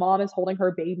connection when the mom is holding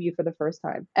her baby for the first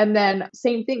time. And then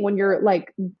same thing when you're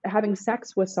like having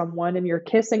sex with someone and you're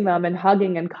kissing them and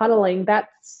hugging and cuddling, that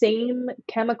same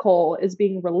chemical is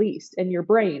being released in your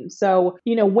brain. So,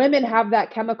 women have that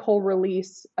chemical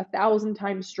release 1,000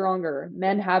 times stronger.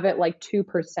 Men have it like 2%.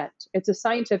 It's a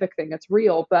scientific thing. It's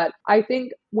real. But I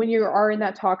think when you are in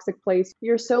that toxic place,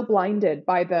 you're so blinded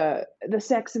by the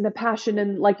sex and the passion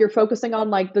and like you're focusing on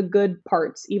like the good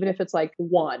parts, even if it's like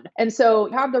one. And so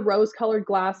you have the rose colored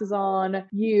glasses on,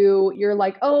 you're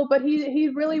like, oh, but he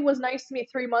really was nice to me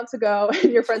 3 months ago.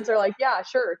 And your friends are like, yeah,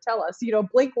 sure. Tell us,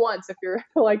 blink once if you're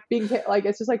like being like,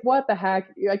 it's just like, what the heck?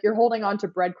 You're holding on to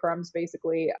breadcrumbs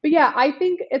basically. But yeah, I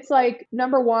think it's like,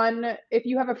 number one, if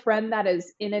you have a friend that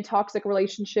is in a toxic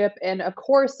relationship, and of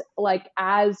course, like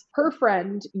as her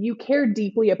friend, you care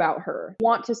deeply about her,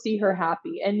 want to see her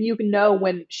happy. And you know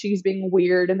when she's being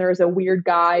weird and there's a weird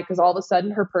guy because all of a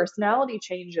sudden her personality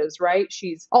changes, right?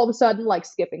 She's all of a sudden like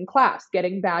skipping class,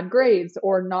 getting bad grades,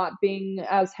 or not being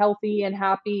as healthy and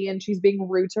happy, and she's being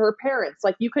rude to her parents.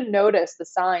 Like you can notice the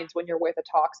signs when you're with a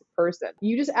toxic person.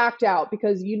 You just act out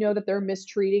because you know that they're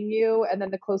mistreating you, and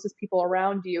then the closest people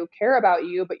around you care about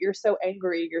you, but you're so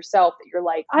angry yourself that you're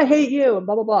like, I hate you and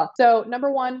blah, blah, blah. So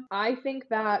number one, I think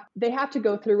that they have to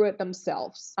go through it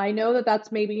themselves. I know that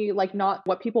that's maybe like not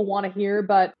what people want to hear,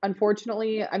 but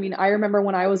unfortunately, I mean, I remember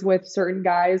when I was with certain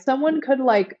guys, someone could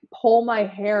like pull my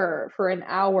hair for an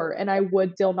hour and I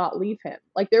would still not leave him.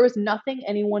 Like there was nothing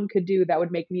anyone could do that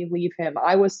would make me leave him.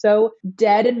 I was so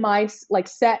dead in my, like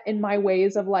set in my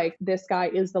ways of like, this guy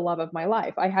is the love of my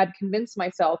life. I had convinced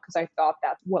myself because I thought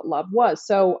that's what love was.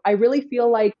 So I really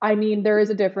feel like, I mean, there is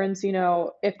a difference,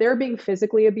 if they're being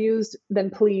physically abused, then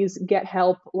please get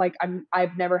help. Like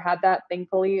I've never had that,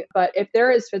 thankfully. But if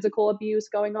there is physical abuse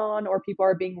going on, or people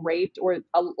are being raped, or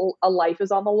a life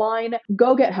is on the line,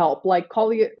 go get help. Like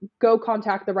go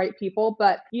contact the right people.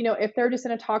 But if they're just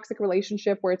in a toxic relationship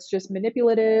relationship where it's just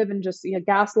manipulative and just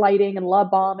gaslighting and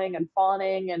love bombing and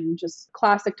fawning and just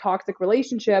classic toxic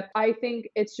relationship, I think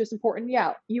it's just important.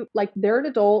 Yeah, you like they're an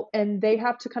adult and they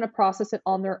have to kind of process it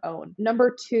on their own.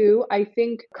 Number two, I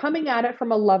think coming at it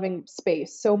from a loving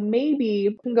space. So maybe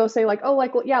you can go say like, oh,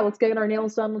 like, well, yeah, let's get our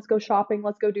nails done. Let's go shopping.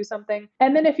 Let's go do something.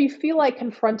 And then if you feel like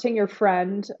confronting your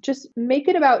friend, just make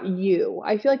it about you.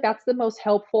 I feel like that's the most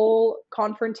helpful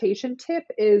confrontation tip,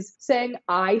 is saying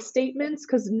I statements,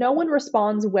 because no one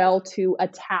responds well to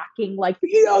attacking, like,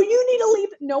 you need to leave.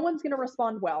 No one's going to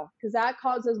respond well, because that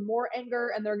causes more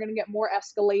anger and they're going to get more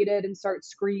escalated and start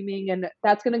screaming, and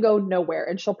that's going to go nowhere.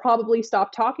 And she'll probably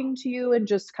stop talking to you and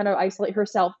just kind of isolate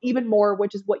herself even more,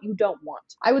 which is what you don't want.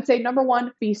 I would say number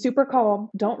one, be super calm.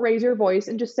 Don't raise your voice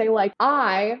and just say like,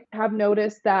 I have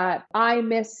noticed that I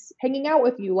miss hanging out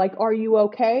with you. Like, are you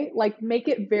okay? Like, make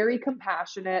it very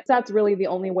compassionate. That's really the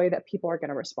only way that people are going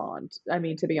to respond. I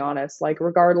mean, to be honest, like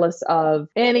regardless of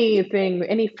anything,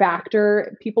 any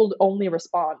factor, people only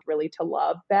respond really to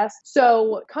love best.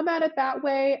 So come at it that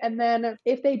way. And then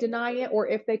if they deny it, or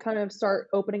if they kind of start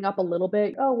opening up a little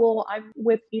bit, oh, well, I'm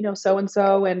with,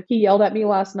 so-and-so and he yelled at me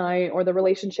last night, or the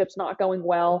relationship's not going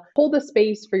well, hold the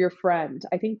space for your friend.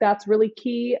 I think that's really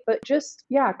key. But just,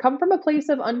 come from a place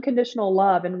of unconditional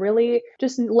love and really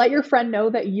just let your friend know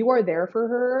that you are there for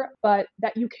her, but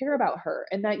that you care about her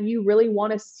and that you really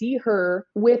want to see her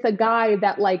with a guy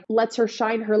that like lets her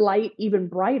shine her light even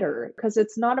brighter, because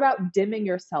it's not about dimming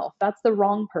yourself. That's the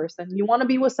wrong person. You want to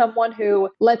be with someone who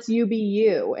lets you be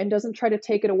you and doesn't try to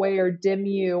take it away or dim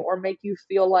you or make you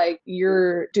feel like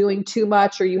you're doing too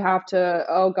much or you have to,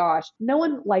 oh gosh, no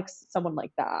one likes someone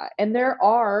like that. And there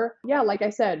are, like I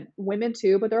said, women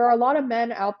too, but there are a lot of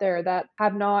men out there that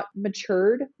have not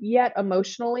matured yet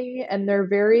emotionally, and they're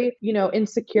very,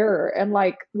 insecure. And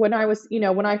like when I was,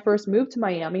 when I first moved to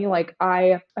Miami, like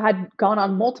I had gone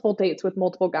on multiple dates with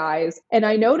multiple guys, and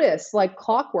I noticed like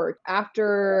clockwork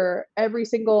after every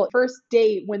single first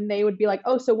date, when they would be like,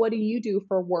 oh, so what do you do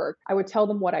for work? I would tell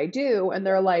them what I do, and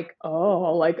they're like,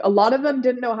 oh, like a lot of them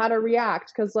didn't know how to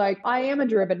react, because like I am a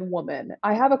driven woman.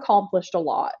 I have accomplished a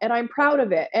lot and I'm proud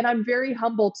of it. And I'm very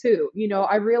humble too.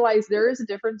 I realize there is a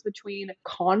difference between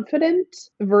confident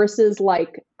versus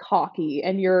like cocky,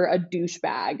 and you're a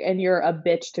douchebag and you're a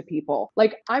bitch to people.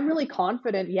 Like I'm really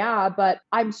confident, but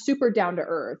I'm super down to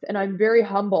earth and I'm very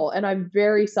humble and I'm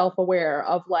very self-aware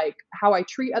of like how I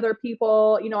treat other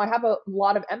people. I have a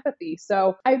lot of empathy.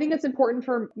 So I think it's important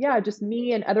for, just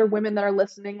me and other women that are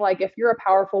listening. Like if you're a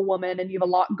powerful woman and you have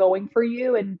a lot going for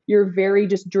you and you're very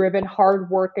just driven,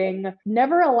 hardworking,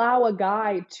 never allow a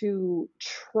guy to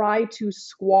try to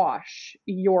squash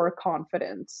your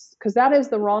confidence, because that is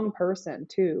the wrong person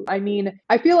too. I mean,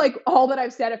 I feel like all that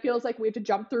I've said, it feels like we have to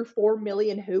jump through 4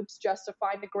 million hoops just to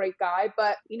find a great guy.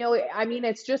 But, I mean,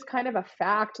 it's just kind of a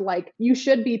fact. Like you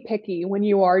should be picky when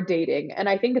you are dating. And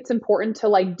I think it's important to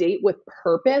like date with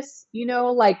purpose,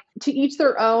 like to each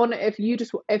their own.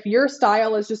 If your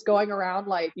style is just going around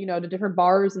like, to different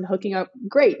bars and hooking up,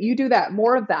 great, you do that,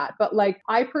 more of that. But like,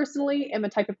 I personally am a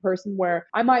type of person where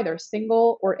I'm either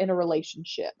single or in a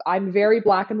relationship. I'm very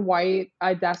black and white.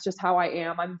 That's just how I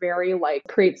am. I'm very like,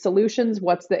 create solutions.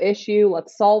 What's the issue?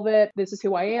 Let's solve it. This is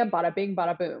who I am. Bada bing,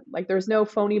 bada boom. Like there's no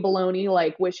phony baloney,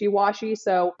 like wishy-washy.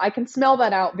 So I can smell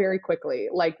that out very quickly.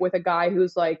 Like with a guy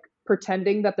who's like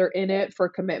pretending that they're in it for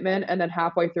commitment, and then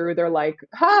halfway through they're like,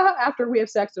 after we have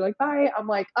sex, they're like, bye. I'm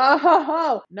like,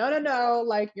 no,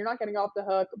 like you're not getting off the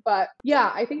hook. But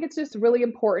I think it's just really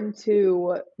important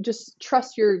to just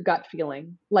trust your gut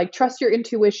feeling, like trust your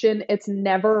intuition. It's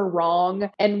never wrong.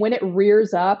 And when it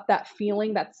rears up, that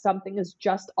feeling that something is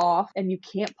just off and you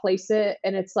can't place it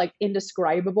and it's like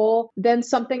indescribable, then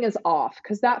something is off,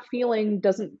 because that feeling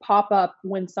doesn't pop up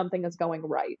when something is going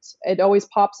right. It always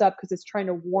pops up because it's trying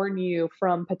to warn you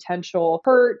from potential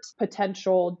hurt,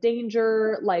 potential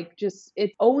danger, like just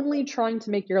it's only trying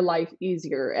to make your life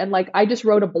easier. And like I just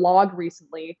wrote a blog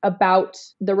recently about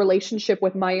the relationship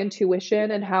with my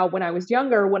intuition, and how when I was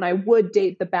younger, when I would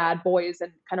date the bad boys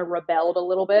and kind of rebelled a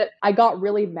little bit, I got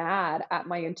really mad at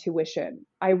my intuition.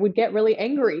 I would get really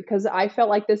angry because I felt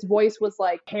like this voice was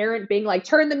like parent being like,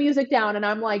 turn the music down. And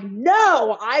I'm like,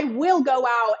 no, I will go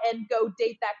out and go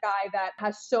date that guy that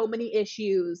has so many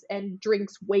issues and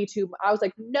drinks way way too much. I was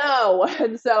like, no.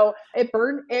 And so it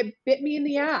bit me in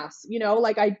the ass, you know,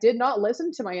 like I did not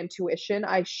listen to my intuition.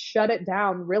 I shut it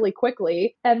down really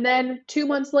quickly. And then 2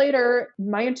 months later,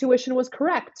 my intuition was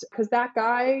correct because that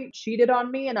guy cheated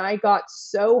on me and I got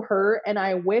so hurt. And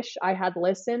I wish I had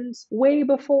listened way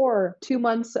before. 2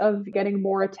 months of getting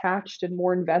more attached and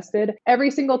more invested.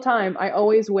 Every single time, I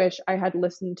always wish I had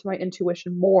listened to my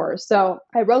intuition more. So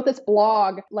I wrote this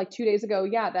blog like 2 days ago,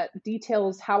 that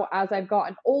details how as I've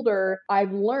gotten older,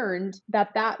 I've learned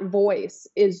that voice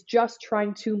is just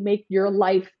trying to make your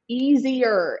life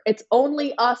easier. It's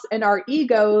only us and our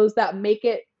egos that make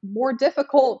it more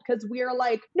difficult because we are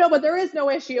like, no, but there is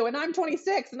no issue. And I'm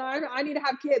 26 and I need to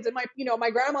have kids. And my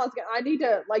grandma's, I need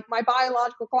to like my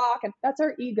biological clock. And that's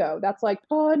our ego. That's like,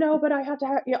 oh no, but I have to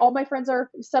have, all my friends are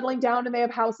settling down and they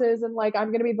have houses and like, I'm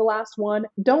going to be the last one.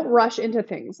 Don't rush into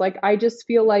things. Like, I just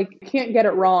feel like you can't get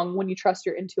it wrong when you trust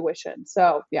your intuition.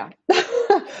 So yeah.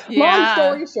 Long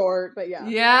story short, but yeah.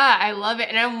 Yeah, I love it.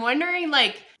 And I'm wondering,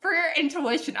 like, for your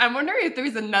intuition, I'm wondering if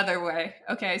there's another way.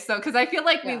 Okay, so because I feel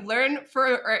like we learn for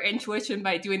our intuition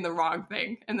by doing the wrong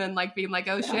thing and then like being like,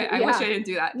 oh shit, I wish I didn't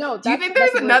do that. No, do you think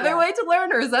there's another way to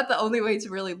learn, or is that the only way to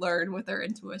really learn with our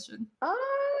intuition?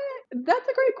 That's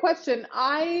a great question.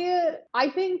 I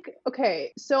think,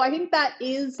 okay, so I think that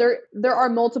is, there are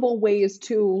multiple ways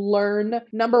to learn.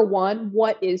 Number one,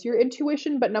 what is your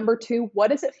intuition? But number two,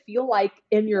 what does it feel like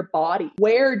in your body?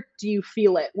 Where do you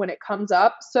feel it when it comes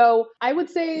up? So I would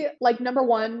say like number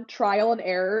one, trial and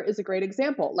error is a great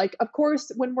example. Like, of course,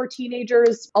 when we're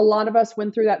teenagers, a lot of us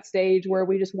went through that stage where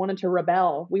we just wanted to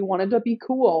rebel. We wanted to be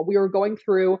cool. We were going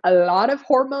through a lot of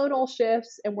hormonal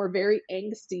shifts and we're very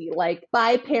angsty, like,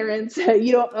 bye parents.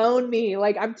 You don't own me.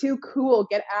 Like, I'm too cool.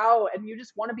 Get out. And you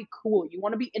just want to be cool. You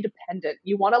want to be independent.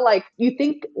 You want to like, you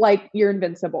think like you're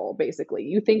invincible, basically.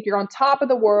 You think you're on top of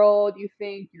the world. You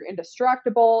think you're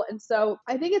indestructible. And so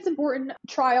I think it's important.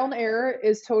 Trial and error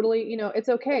is totally, it's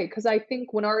okay. Cause I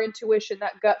think when our intuition,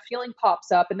 that gut feeling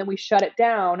pops up and then we shut it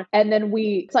down and then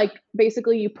it's like,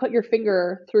 basically you put your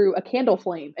finger through a candle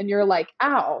flame and you're like,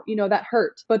 ow, that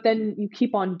hurt. But then you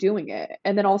keep on doing it.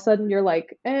 And then all of a sudden you're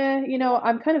like,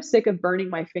 I'm kind of sick of burning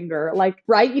my finger. Like,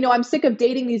 right. I'm sick of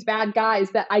dating these bad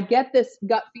guys that I get this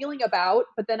gut feeling about,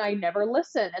 but then I never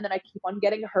listen. And then I keep on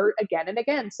getting hurt again and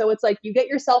again. So it's like you get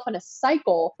yourself in a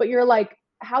cycle, but you're like,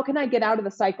 how can I get out of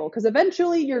the cycle? Because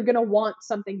eventually you're going to want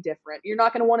something different. You're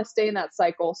not going to want to stay in that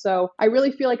cycle. So I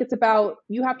really feel like it's about,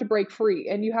 you have to break free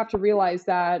and you have to realize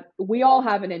that we all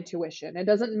have an intuition. It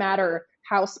doesn't matter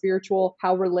how spiritual,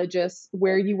 how religious,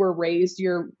 where you were raised,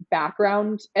 your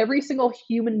background. Every single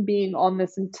human being on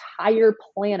this entire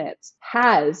planet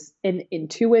has an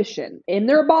intuition in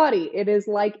their body. It is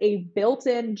like a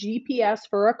built-in GPS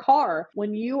for a car.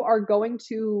 When you are going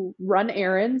to run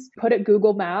errands, put it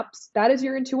Google Maps, that is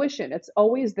your intuition. It's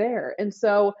always there. And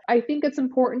so I think it's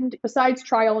important, besides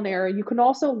trial and error, you can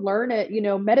also learn it,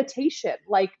 meditation,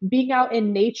 like being out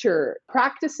in nature,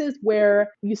 practices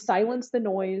where you silence the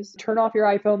noise, turn off your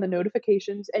iPhone, the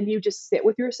notifications, and you just sit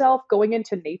with yourself. Going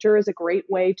into nature is a great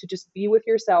way to just be with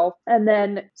yourself. And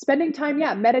then spending time,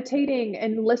 meditating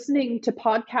and listening to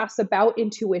podcasts about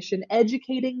intuition,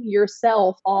 educating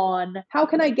yourself on how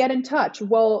can I get in touch?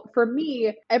 Well, for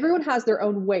me, everyone has their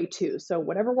own way too. So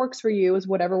whatever works for you is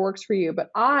whatever works for you. But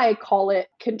I call it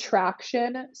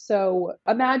contraction. So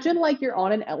imagine like you're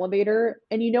on an elevator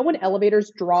and when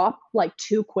elevators drop like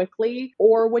too quickly,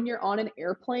 or when you're on an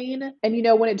airplane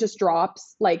and when it just drops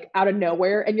like out of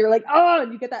nowhere and you're like, oh,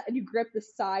 and you get that and you grip the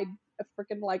side a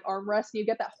freaking like armrest and you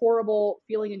get that horrible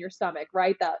feeling in your stomach,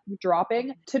 right? That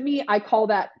dropping. To me, I call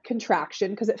that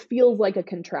contraction because it feels like a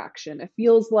contraction. It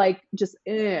feels like just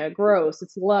gross.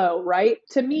 It's low, right?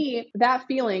 To me, that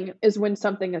feeling is when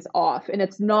something is off and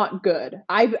it's not good.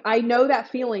 I know that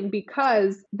feeling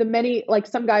because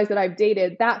some guys that I've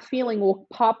dated, that feeling will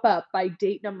pop up by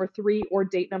date number 3 or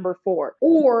date number 4.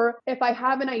 Or if I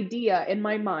have an idea in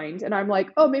my mind and I'm like,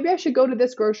 oh, maybe I should go to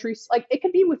this grocery, like it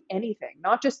can be with anything,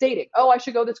 not just dating. Oh, I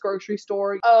should go to this grocery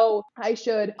store. Oh, I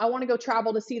want to go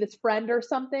travel to see this friend or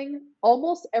something.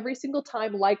 Almost every single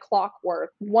time, like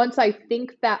clockwork, once I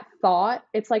think that thought,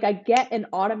 it's like I get an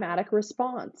automatic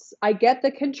response. I get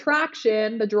the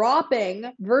contraction, the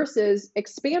dropping versus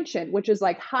expansion, which is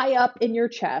like high up in your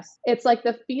chest. It's like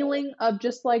the feeling of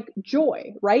just like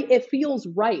joy, right? It feels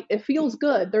right. It feels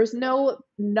good. There's no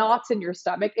knots in your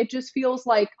stomach. It just feels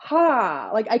like,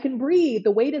 like I can breathe.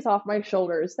 The weight is off my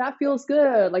shoulders. That feels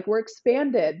good. Like we're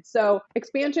expanded. So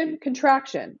expansion,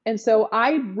 contraction. And so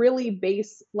I really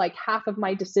base like half of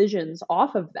my decisions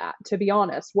off of that, to be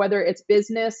honest, whether it's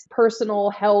business, personal,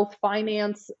 health,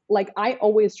 finance, like I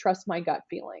always trust my gut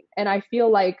feeling. And I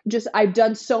feel like just I've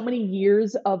done so many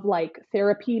years of like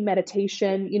therapy,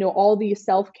 meditation, all these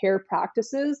self-care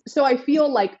practices. So I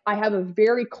feel like I have a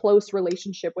very close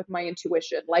relationship with my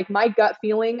intuition. Like my gut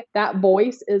feeling, that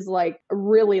voice is like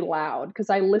really loud because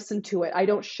I listen to it. I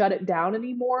don't shut it down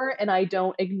anymore and I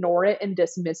don't ignore it and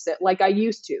dismiss it like I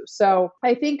used to. So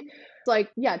I think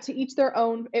like, yeah, to each their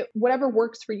own, whatever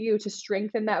works for you to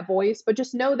strengthen that voice, but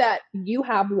just know that you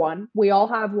have one, we all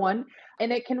have one,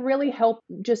 and it can really help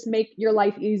just make your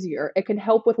life easier. It can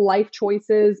help with life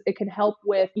choices. It can help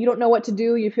with, you don't know what to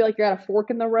do. You feel like you're at a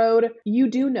fork in the road. You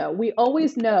do know. We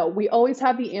always know. We always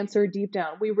have the answer deep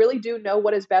down. We really do know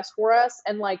what is best for us.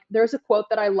 And like, there's a quote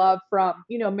that I love from,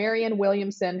 Marianne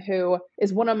Williamson, who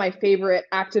is one of my favorite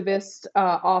activist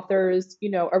authors,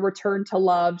 A Return to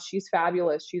Love. She's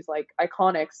fabulous. She's like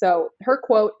iconic. So her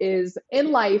quote is,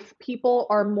 in life, people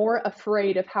are more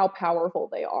afraid of how powerful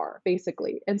they are,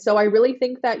 basically. And so I really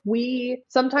think that we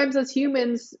sometimes as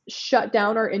humans shut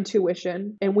down our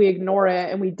intuition and we ignore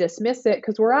it and we dismiss it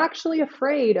because we're actually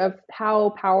afraid of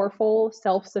how powerful,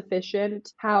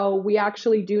 self-sufficient, how we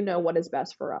actually do know what is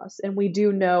best for us. And we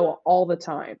do know all the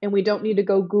time. And we don't need to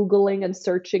go Googling and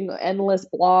searching endless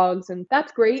blogs. And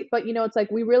that's great. But it's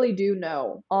like we really do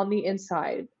know on the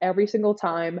inside every single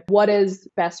time what is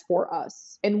best for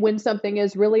us. And when something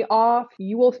is really off,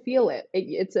 you will feel it.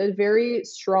 It's a very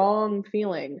strong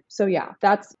feeling. So yeah,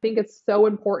 I think it's so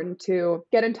important to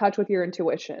get in touch with your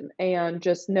intuition and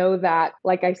just know that,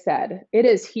 like I said, it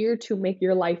is here to make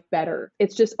your life better.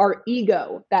 It's just our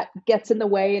ego that gets in the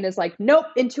way and is like, nope,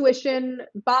 intuition,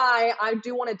 bye. I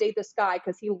do want to date this guy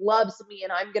because he loves me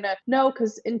and I'm going to, no,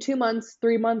 because in 2 months,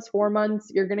 3 months, 4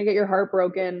 months, you're going to get your heart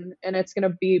broken and it's going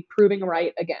to be proving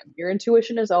right again. Your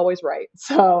intuition is always right.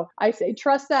 So I say,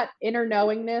 trust that inner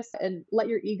knowingness and let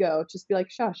your ego just be like,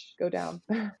 shush, go down.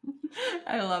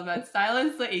 I love that.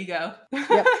 Silence the ego.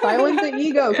 Yep, silence the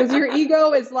ego, because your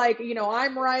ego is like,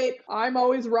 I'm right, I'm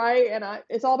always right, and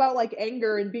it's all about like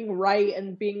anger and being right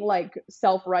and being like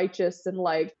self-righteous and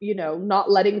like,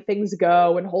 not letting things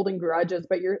go and holding grudges.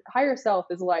 But your higher self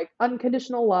is like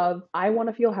unconditional love. I want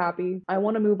to feel happy. I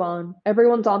want to move on.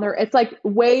 Everyone's on there. It's like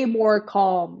way more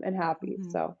calm and happy.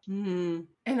 So. Mm-hmm.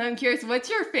 And I'm curious, what's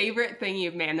your favorite thing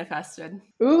you've manifested?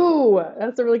 Ooh,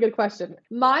 that's a really good question.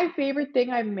 My favorite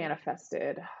thing I've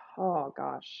manifested. Oh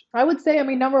gosh. I would say,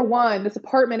 number one, this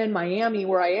apartment in Miami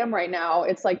where I am right now,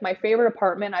 it's like my favorite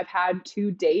apartment I've had to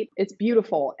date. It's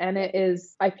beautiful. And it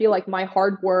is, I feel like my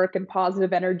hard work and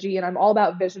positive energy, and I'm all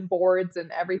about vision boards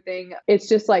and everything. It's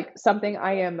just like something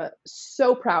I am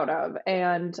so proud of.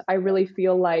 And I really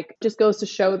feel like just goes to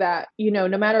show that,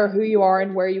 no matter who you are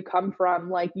and where you come from,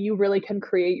 like you really can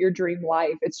create your dream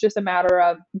life. It's just a matter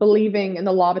of believing in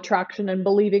the law of attraction and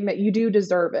believing that you do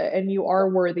deserve it and you are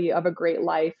worthy of a great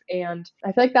life. And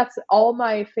I feel like that's all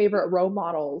my favorite role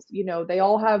models. They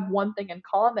all have one thing in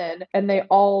common and they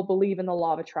all believe in the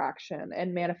law of attraction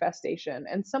and manifestation.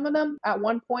 And some of them at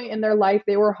one point in their life,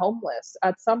 they were homeless.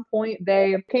 At some point,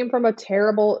 they came from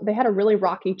they had a really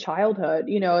rocky childhood.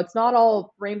 It's not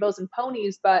all rainbows and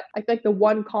ponies, but I think the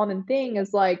one common thing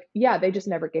is like, yeah, they just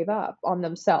never gave up on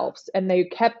themselves and they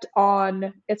kept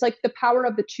on. It's like the power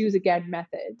of the choose again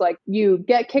method. Like you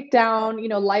get kicked down,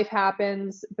 life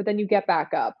happens, but then you get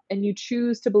back up. And you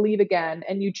choose to believe again,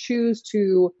 and you choose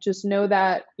to just know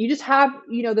that you just have,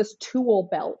 this tool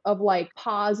belt of like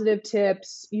positive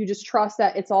tips. You just trust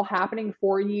that it's all happening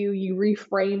for you. You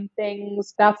reframe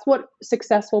things. That's what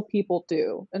successful people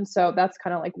do. And so that's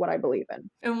kind of like what I believe in.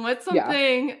 And what's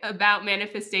something about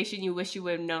manifestation you wish you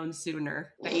would have known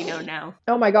sooner that you know now?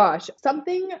 Oh my gosh.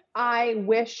 Something I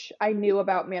wish I knew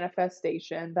about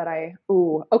manifestation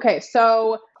okay.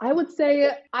 So I would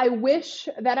say I wish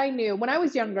that I knew when I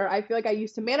was younger. I feel like I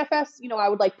used to manifest, I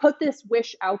would like put this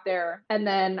wish out there and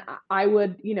then I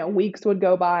would, weeks would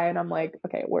go by and I'm like,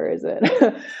 okay, where is it?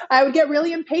 I would get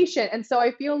really impatient. And so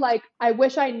I feel like I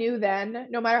wish I knew then,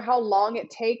 no matter how long it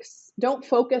takes, don't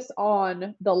focus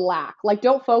on the lack. Like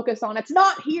don't focus on it's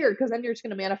not here, because then you're just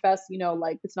going to manifest,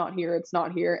 like it's not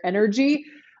here energy.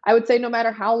 I would say no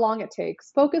matter how long it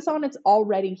takes, focus on it's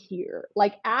already here.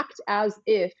 Like act as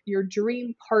if your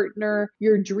dream partner,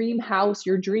 your dream house,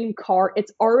 your dream car,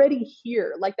 it's already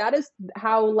here. Like that is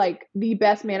how like the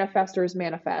best manifestors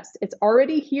manifest. It's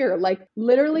already here. Like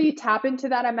literally tap into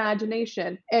that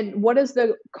imagination. And what does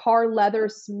the car leather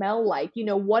smell like? You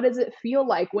know, what does it feel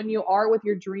like when you are with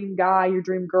your dream guy, your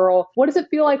dream girl? What does it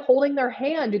feel like holding their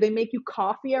hand? Do they make you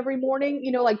coffee every morning?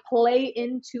 You know, like play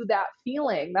into that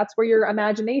feeling. That's where your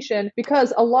imagination,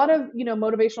 because a lot of, you know,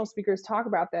 motivational speakers talk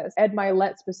about this, Ed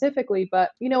Milet specifically,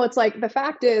 but you know, it's like the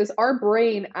fact is our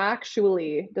brain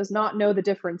actually does not know the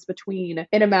difference between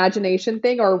an imagination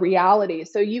thing or reality.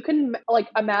 So you can like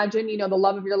imagine, you know, the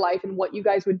love of your life and what you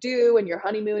guys would do and your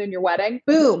honeymoon and your wedding.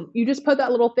 Boom, you just put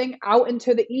that little thing out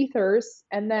into the ethers,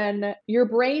 and then your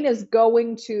brain is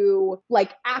going to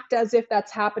like act as if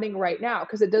that's happening right now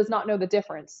because it does not know the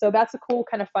difference. So that's a cool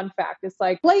kind of fun fact. It's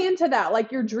like play into that,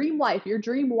 like your dream life, your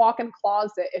dream walk-in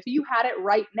closet. If you had it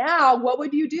right now, what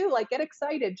would you do? Like get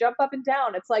excited, jump up and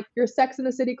down. It's like your Sex in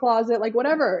the City closet, like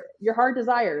whatever your heart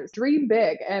desires. Dream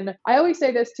big. And I always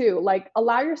say this too, like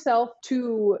allow yourself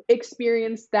to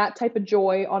experience that type of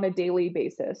joy on a daily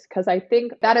basis, because I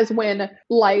think that is when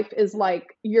life is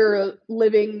like you're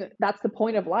living. That's the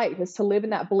point of life, is to live in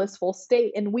that blissful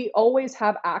state, and we always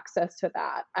have access to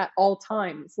that at all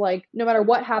times. Like no matter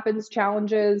what happens,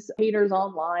 challenges, haters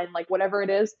online, like whatever it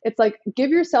is, it's like give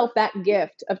yourself that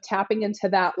gift of tapping into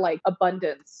that like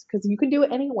abundance, because you can do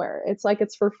it anywhere. It's like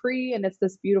it's for free, and it's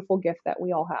this beautiful gift that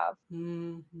we all have.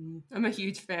 Mm-hmm. I'm a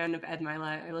huge fan of Ed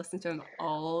Milet. I listen to him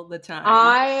all the time.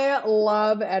 I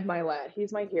love Ed Milet.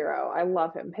 He's my hero. I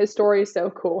love him. His story is so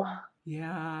cool.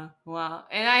 Yeah. Wow.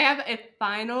 And I have a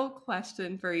final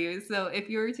question for you. So if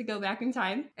you were to go back in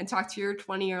time and talk to your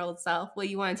 20-year-old self, what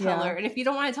you want to tell her? And if you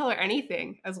don't want to tell her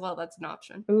anything as well, that's an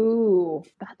option. Ooh,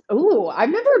 I've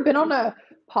never been on a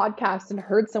podcast and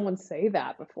heard someone say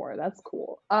that before. That's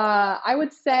cool. I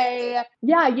would say,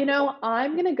 yeah, you know,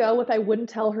 I'm going to go with I wouldn't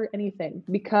tell her anything,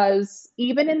 because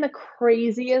even in the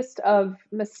craziest of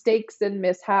mistakes and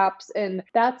mishaps, and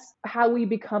that's how we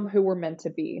become who we're meant to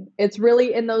be. It's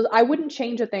really in those, I wouldn't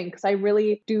change a thing, because I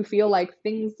really do feel like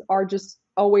things are just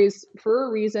always for a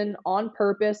reason, on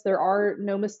purpose. There are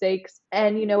no mistakes.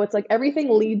 And, you know, it's like everything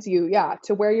leads you,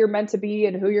 to where you're meant to be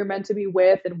and who you're meant to be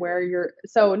with and where you're.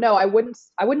 So no, I wouldn't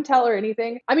tell her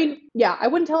anything. I mean, I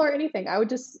wouldn't tell her anything. I would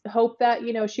just hope that,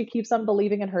 you know, she keeps on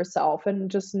believing in herself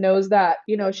and just knows that,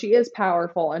 you know, she is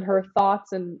powerful, and her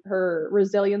thoughts and her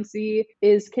resiliency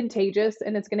is contagious,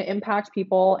 and it's going to impact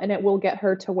people, and it will get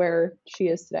her to where she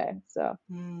is today. So.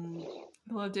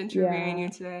 I loved interviewing you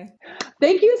today.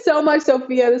 Thank you so much,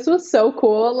 Sophia. This was so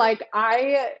cool. Like,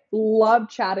 I love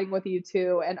chatting with you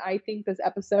too. And I think this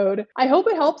episode, I hope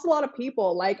it helps a lot of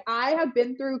people. Like, I have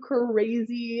been through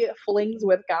crazy flings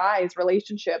with guys,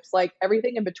 relationships, like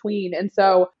everything in between. And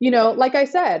so, you know, like I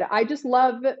said, I just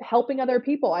love helping other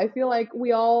people. I feel like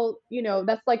we all, you know,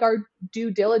 that's like our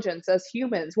due diligence as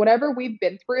humans. Whatever we've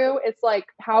been through, it's like,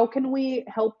 how can we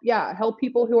help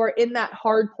people who are in that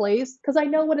hard place? Because I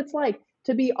know what it's like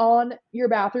to be on your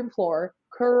bathroom floor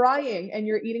crying, and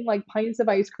you're eating like pints of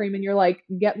ice cream, and you're like,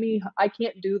 get me, I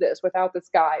can't do this without this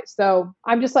guy. So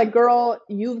I'm just like, girl,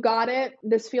 you've got it.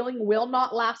 This feeling will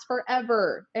not last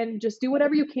forever. And just do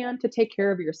whatever you can to take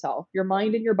care of yourself, your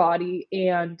mind and your body.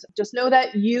 And just know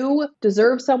that you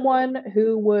deserve someone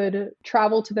who would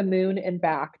travel to the moon and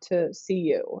back to see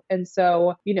you. And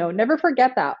so, you know, never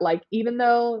forget that. Like, even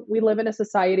though we live in a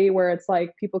society where it's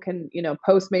like people can, you know,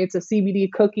 Postmates a CBD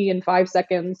cookie in 5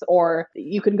 seconds, or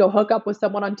you can go hook up with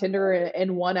someone on Tinder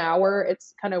in 1 hour.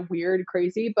 It's kind of weird,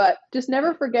 crazy, but just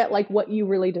never forget like what you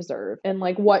really deserve and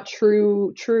like what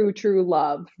true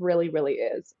love really, really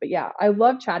is. But yeah, I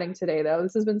love chatting today though.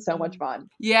 This has been so much fun.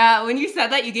 Yeah, when you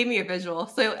said that, you gave me a visual.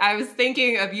 So I was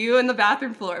thinking of you in the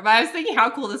bathroom floor, but I was thinking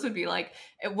how cool this would be. Like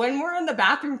when we're on the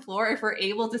bathroom floor, if we're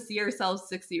able to see ourselves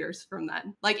 6 years from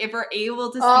then, like if we're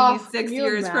able to see 6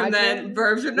 years from then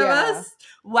version of us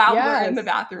while we're in the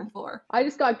bathroom floor. I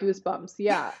just got goosebumps.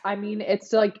 Yeah. I mean,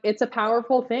 it's like, it's a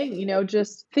powerful thing, you know,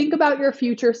 just think about your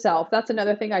future self. That's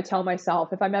another thing I tell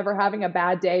myself. If I'm ever having a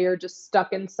bad day or just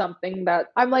stuck in something that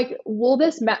I'm like, will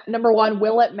this, number one,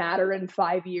 will it matter in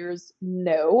 5 years?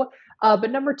 No.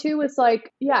 But number two is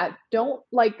like, yeah, don't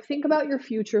like think about your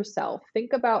future self.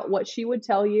 Think about what she would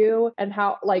tell you and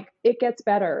how like it gets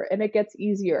better and it gets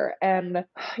easier. And,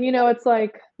 it's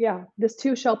like, yeah, this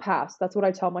too shall pass. That's what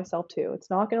I tell myself too. It's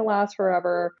not going to last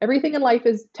forever. Everything in life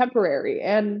is temporary,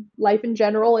 and life in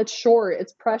general, it's short,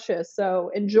 it's precious.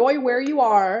 So enjoy where you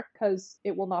are because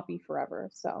it will not be forever.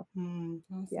 So, awesome.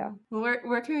 Yeah. Well,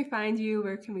 where can we find you?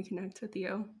 Where can we connect with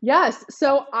you? Yes.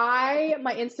 So my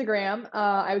Instagram,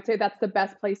 I would say that's the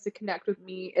best place to connect with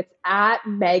me. It's at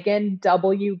Megan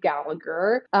W.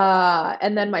 Gallagher.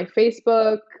 And then my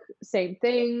Facebook, same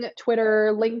thing,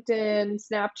 Twitter, LinkedIn,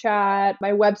 Snapchat.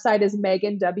 My website is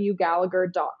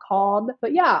meganwgallagher.com.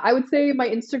 But yeah, I would say my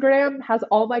Instagram has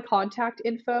all my contact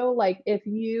info. Like if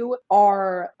you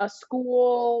are a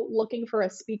school looking for a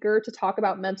speaker to talk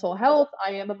about mental health,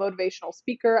 I am a motivational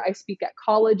speaker. I speak at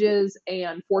colleges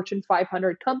and Fortune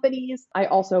 500 companies. I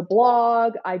also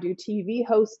blog. I do TV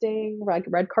hosting, like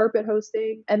red carpet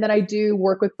hosting. And then I do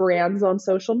work with brands on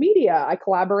social media. I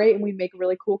collaborate and we make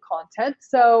really cool content.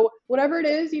 So whatever it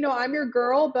is, I'm your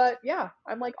girl, but yeah,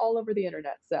 I'm like all over the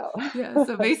internet. So yeah,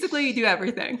 so basically you do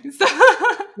everything. So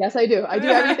yes, I do. I do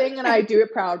everything and I do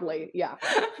it proudly. Yeah.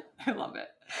 I love it.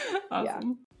 Awesome. Yeah.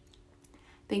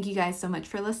 Thank you guys so much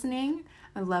for listening.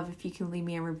 I'd love if you can leave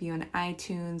me a review on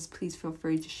iTunes. Please feel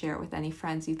free to share it with any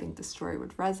friends you think the story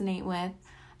would resonate with.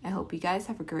 I hope you guys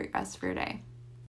have a great rest of your day.